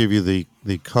 I'm going to give you the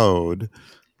code.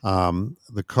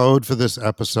 The code for this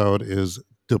episode is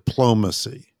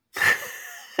diplomacy.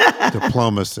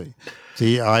 Diplomacy.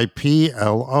 DIPLOMACY.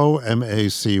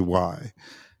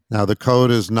 Now, the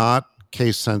code is not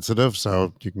case sensitive,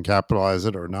 so you can capitalize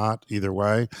it or not, either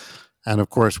way. And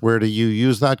of course, where do you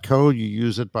use that code? You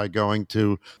use it by going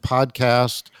to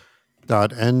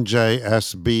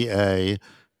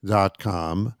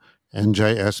podcast.njsba.com.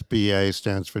 NJSBA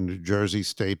stands for New Jersey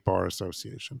State Bar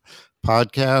Association.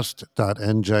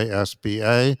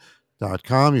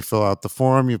 Podcast.njsba.com. You fill out the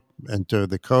form, you enter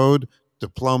the code,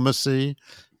 diplomacy,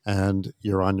 and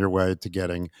you're on your way to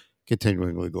getting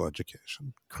continuing legal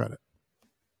education credit.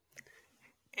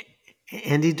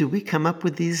 Andy, do we come up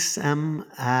with these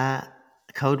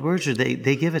code words, or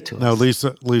they give it to us? No,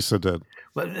 Lisa did.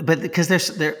 But because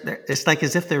they're it's like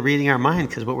as if they're reading our mind,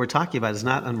 because what we're talking about is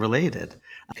not unrelated.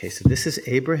 Okay, so this is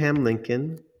Abraham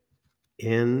Lincoln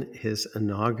in his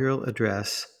inaugural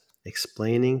address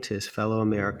explaining to his fellow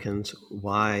Americans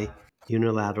why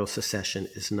unilateral secession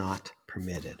is not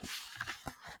permitted.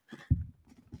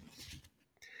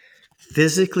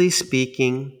 Physically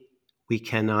speaking, we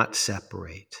cannot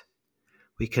separate.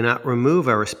 We cannot remove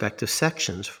our respective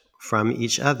sections from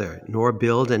each other, nor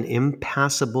build an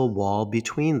impassable wall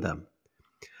between them.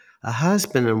 A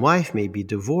husband and wife may be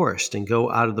divorced and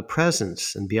go out of the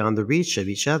presence and beyond the reach of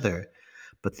each other,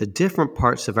 but the different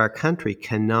parts of our country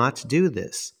cannot do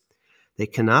this. They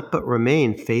cannot but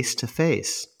remain face to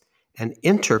face, and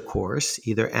intercourse,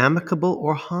 either amicable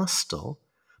or hostile,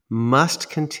 must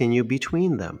continue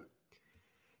between them.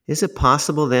 Is it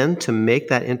possible then to make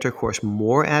that intercourse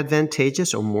more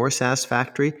advantageous or more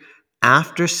satisfactory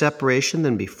after separation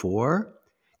than before?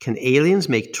 Can aliens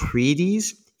make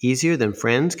treaties easier than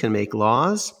friends can make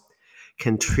laws?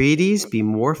 Can treaties be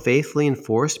more faithfully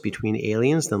enforced between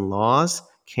aliens than laws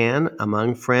can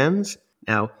among friends?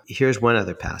 Now, here's one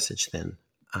other passage then.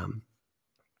 And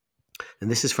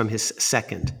this is from his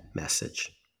second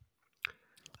message.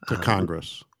 To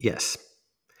Congress. Yes.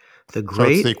 The So it's the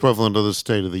great, equivalent of the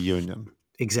State of the Union.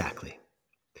 exactly.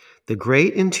 The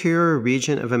great interior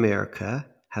region of America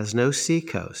has no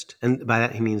seacoast. And by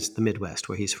that he means the Midwest,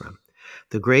 where he's from.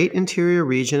 The great interior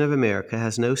region of America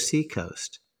has no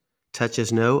seacoast,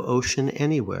 touches no ocean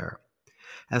anywhere.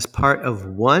 As part of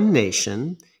one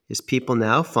nation, his people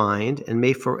now find and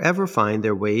may forever find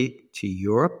their way to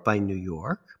Europe by New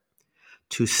York,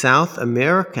 to South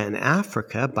America and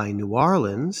Africa by New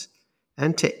Orleans,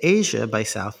 and to Asia by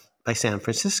San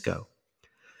Francisco.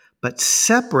 But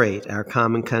separate our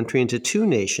common country into two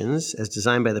nations, as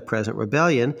designed by the present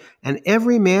rebellion, and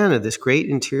every man of this great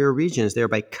interior region is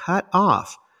thereby cut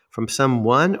off from some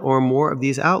one or more of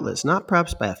these outlets, not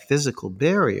perhaps by a physical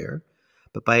barrier,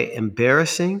 but by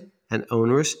embarrassing and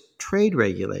onerous trade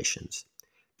regulations.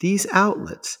 These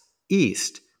outlets,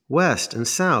 east, west, and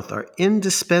south, are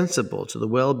indispensable to the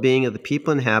well-being of the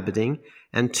people inhabiting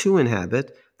and to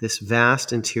inhabit this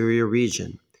vast interior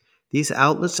region. These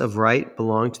outlets of right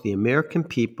belong to the American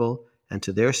people and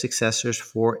to their successors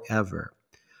forever.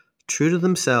 True to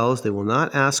themselves, they will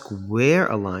not ask where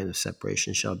a line of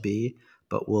separation shall be,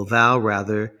 but will vow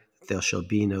rather that there shall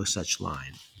be no such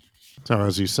line. So,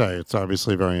 as you say, it's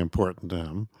obviously very important to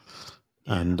him.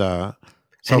 Yeah. And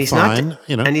And so, fine,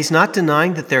 he's not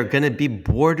denying that there are going to be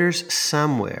borders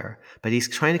somewhere, but he's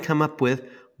trying to come up with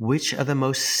which are the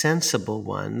most sensible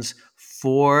ones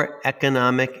for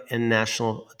economic and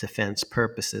national defense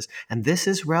purposes. And this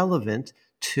is relevant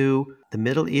to the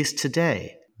Middle East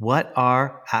today. What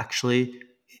are actually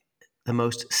the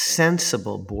most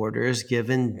sensible borders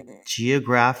given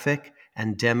geographic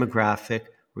and demographic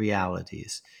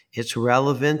realities? It's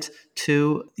relevant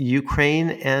to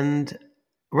Ukraine and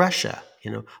Russia.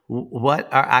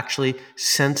 What are actually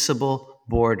sensible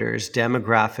borders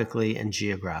demographically and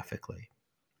geographically?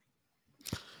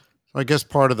 I guess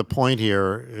part of the point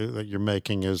here that you're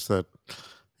making is that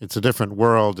it's a different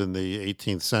world in the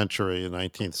 18th century and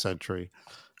 19th century.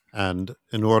 And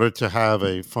in order to have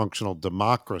a functional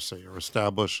democracy or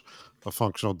establish a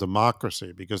functional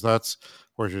democracy, because that's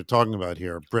what you're talking about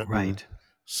here, Britain, Right.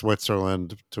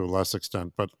 Switzerland to a less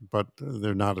extent, but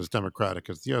they're not as democratic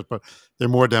as the US, but they're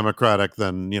more democratic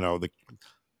than the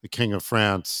King of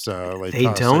France, They l'état,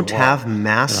 c'est don't moi. have You know,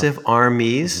 massive Mhm.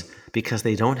 armies because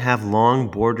they don't have long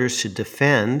borders to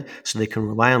defend, so they can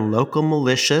rely on local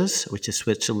militias, which is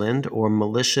Switzerland, or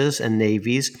militias and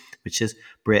navies, which is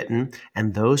Britain,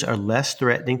 and those are less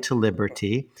threatening to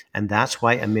liberty. And that's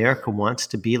why America wants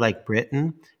to be like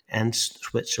Britain and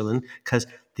Switzerland, because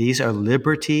these are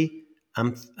liberty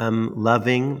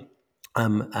loving,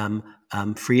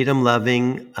 freedom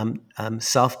loving,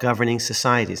 self governing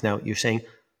societies. Now, you're saying,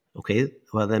 okay,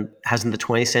 well, then hasn't the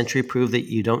 20th century proved that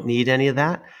you don't need any of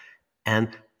that? And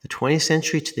the 20th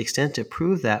century, to the extent it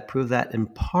proved that in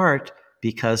part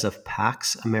because of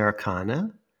Pax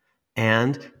Americana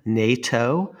and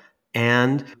NATO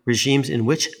and regimes in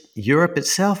which Europe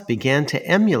itself began to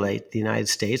emulate the United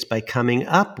States by coming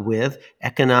up with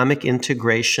economic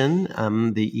integration,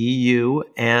 the EU,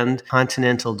 and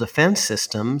continental defense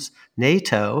systems,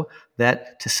 NATO,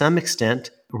 that to some extent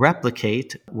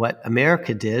replicate what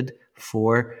America did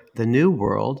for the New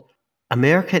World.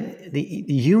 The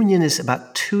union is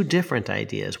about two different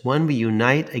ideas. One, we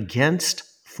unite against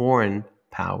foreign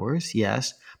powers,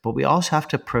 yes, but we also have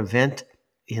to prevent,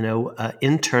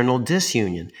 internal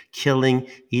disunion, killing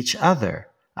each other,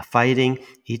 fighting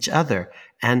each other.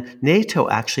 And NATO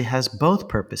actually has both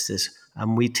purposes.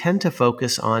 We tend to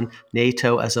focus on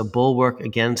NATO as a bulwark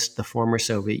against the former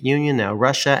Soviet Union, now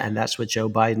Russia, and that's what Joe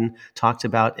Biden talked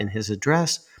about in his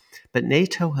address. But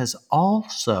NATO has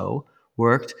also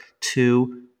worked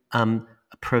to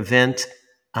prevent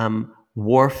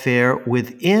warfare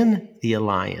within the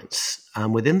alliance,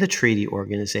 within the treaty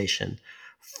organization.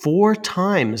 4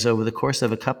 times over the course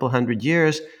of a couple hundred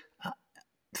years,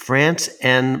 France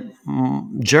and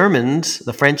Germans,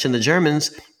 the French and the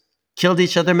Germans, killed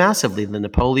each other massively. The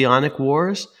Napoleonic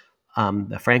Wars,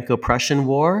 the Franco-Prussian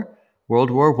War,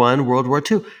 World War I, World War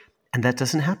II, and that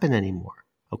doesn't happen anymore.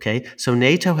 Okay, so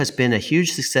NATO has been a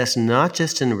huge success, not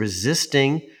just in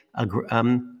resisting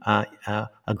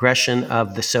aggression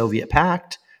of the Soviet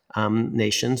Pact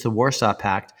nations, the Warsaw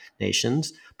Pact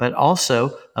nations, but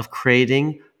also of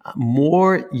creating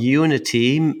more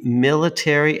unity,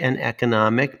 military and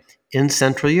economic, in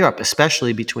Central Europe,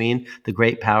 especially between the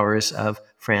great powers of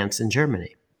France and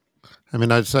Germany. I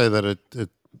mean, I'd say that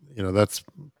that's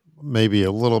maybe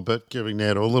a little bit giving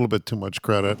NATO a little bit too much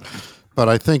credit, but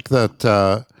I think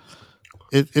that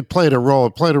it played a role.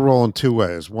 It played a role in two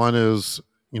ways. One is,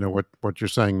 what you're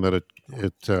saying, that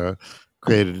it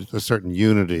created a certain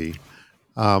unity,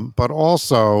 but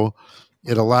also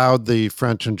it allowed the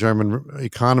French and German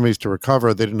economies to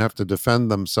recover. They didn't have to defend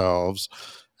themselves,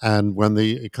 and when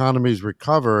the economies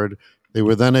recovered, they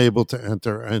were then able to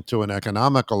enter into an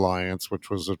economic alliance, which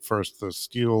was at first the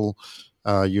steel.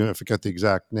 I forget the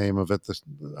exact name of it.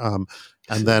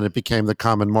 And then it became the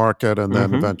common market, and then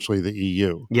Mm-hmm. eventually the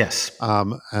EU. Yes.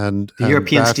 The And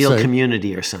European that's Steel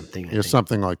Community or something, I think.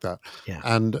 something like that. Yeah.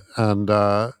 And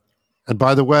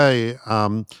by the way,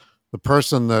 the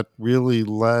person that really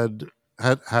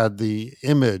had the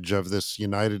image of this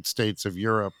United States of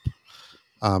Europe.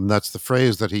 That's the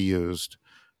phrase that he used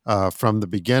from the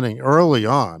beginning, early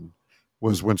on,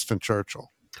 was Winston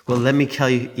Churchill. Well, let me tell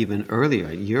you even earlier.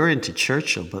 You're into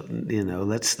Churchill, but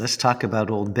let's talk about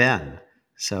old Ben.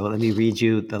 So let me read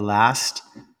you the last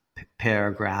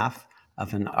paragraph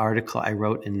of an article I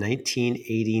wrote in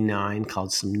 1989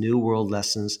 called Some New World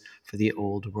Lessons for the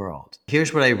Old World.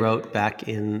 Here's what I wrote back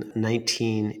in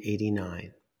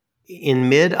 1989. In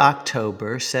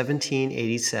mid-October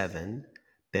 1787,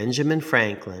 Benjamin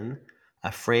Franklin,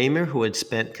 a framer who had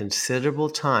spent considerable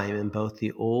time in both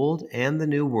the Old and the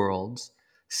New Worlds,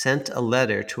 sent a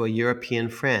letter to a European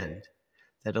friend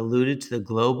that alluded to the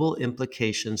global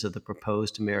implications of the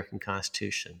proposed American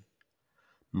Constitution.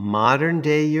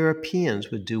 Modern-day Europeans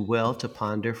would do well to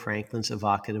ponder Franklin's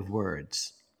evocative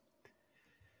words.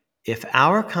 If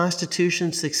our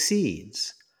Constitution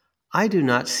succeeds, I do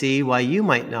not see why you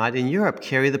might not in Europe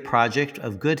carry the project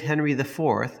of good Henry IV,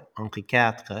 Henri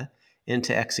IV,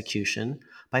 into execution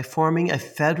by forming a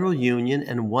federal union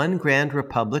and one grand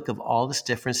republic of all its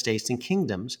different states and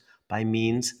kingdoms by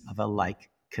means of a like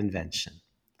convention.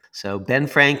 So Ben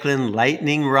Franklin,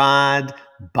 lightning rod,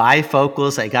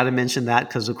 bifocals. I got to mention that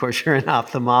because, of course, you're an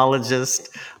ophthalmologist.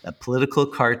 Political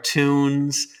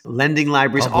cartoons, lending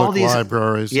libraries, all Public these.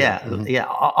 libraries, yeah. Yeah, yeah,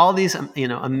 all these,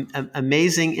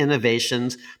 amazing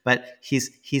innovations. But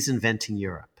he's inventing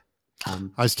Europe.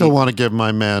 I still want to give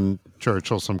my man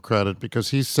Churchill some credit because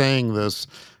he's saying this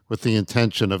with the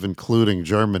intention of including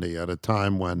Germany at a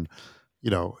time when,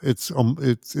 it's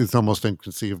almost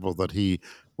inconceivable that he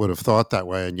would have thought that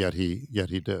way, and yet he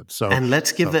did. And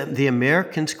let's give the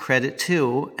Americans credit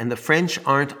too. And the French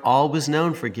aren't always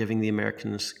known for giving the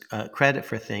Americans credit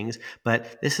for things,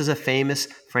 but this is a famous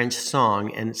French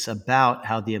song, and it's about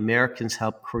how the Americans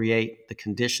helped create the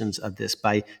conditions of this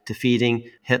by defeating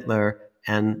Hitler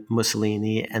and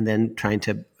Mussolini and then trying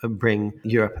to bring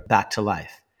Europe back to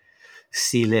life.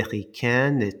 Si les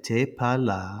Ricains n'étaient pas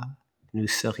là, nous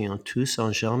serions tous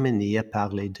en Germanie à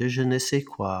parler de je ne sais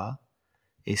quoi.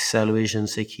 A saluer je ne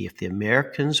sais qui. If the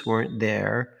Americans weren't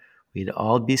there, we'd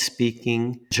all be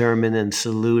speaking German and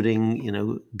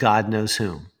saluting, God knows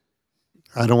whom.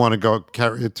 I don't want to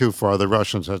carry it too far. The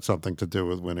Russians had something to do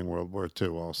with winning World War II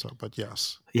also, but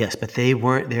yes. Yes, but they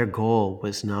weren't, their goal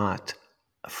was not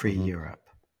a free Europe.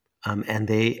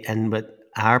 And what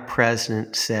our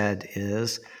president said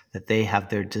is that they have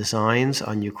their designs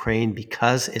on Ukraine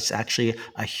because it's actually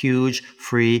a huge,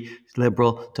 free,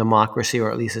 liberal democracy, or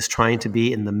at least it's trying to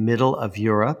be in the middle of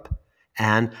Europe,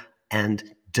 and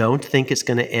don't think it's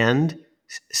going to end,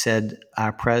 said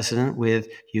our president, with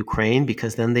Ukraine,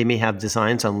 because then they may have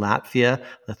designs on Latvia,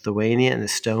 Lithuania, and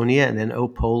Estonia, and then, oh,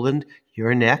 Poland,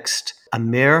 you're next.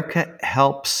 America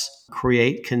helps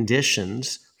create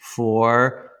conditions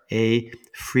for a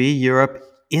free Europe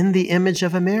in the image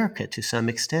of America to some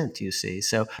extent, you see.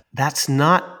 So that's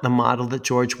not the model that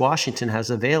George Washington has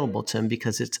available to him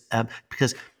because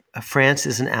France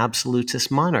is an absolutist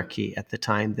monarchy at the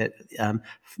time that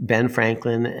Ben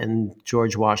Franklin and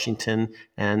George Washington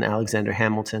and Alexander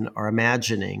Hamilton are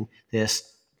imagining this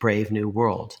brave new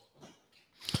world.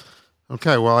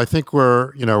 Okay, well, I think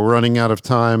we're running out of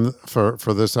time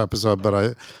for this episode,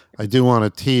 but I do want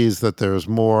to tease that there's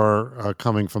more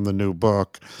coming from the new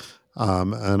book,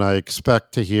 and I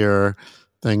expect to hear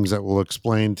things that will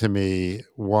explain to me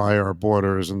why our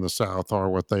borders in the South are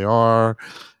what they are,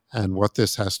 and what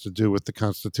this has to do with the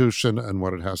Constitution, and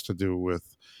what it has to do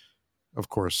with of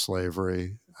course,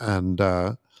 slavery and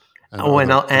Oh, and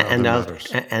other I'll- and other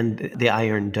matters. and the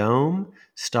Iron Dome,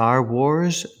 Star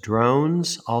Wars,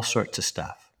 drones, all sorts of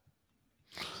stuff.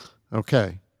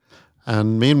 Okay.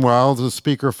 And meanwhile, the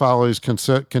speaker follies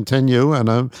continue,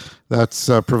 and that's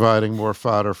providing more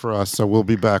fodder for us. So we'll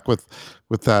be back with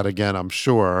that again, I'm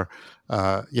sure,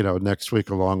 next week,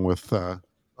 along with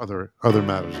other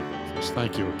matters of interest.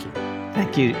 Thank you,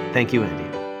 Akeem. Thank you,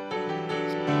 Andy.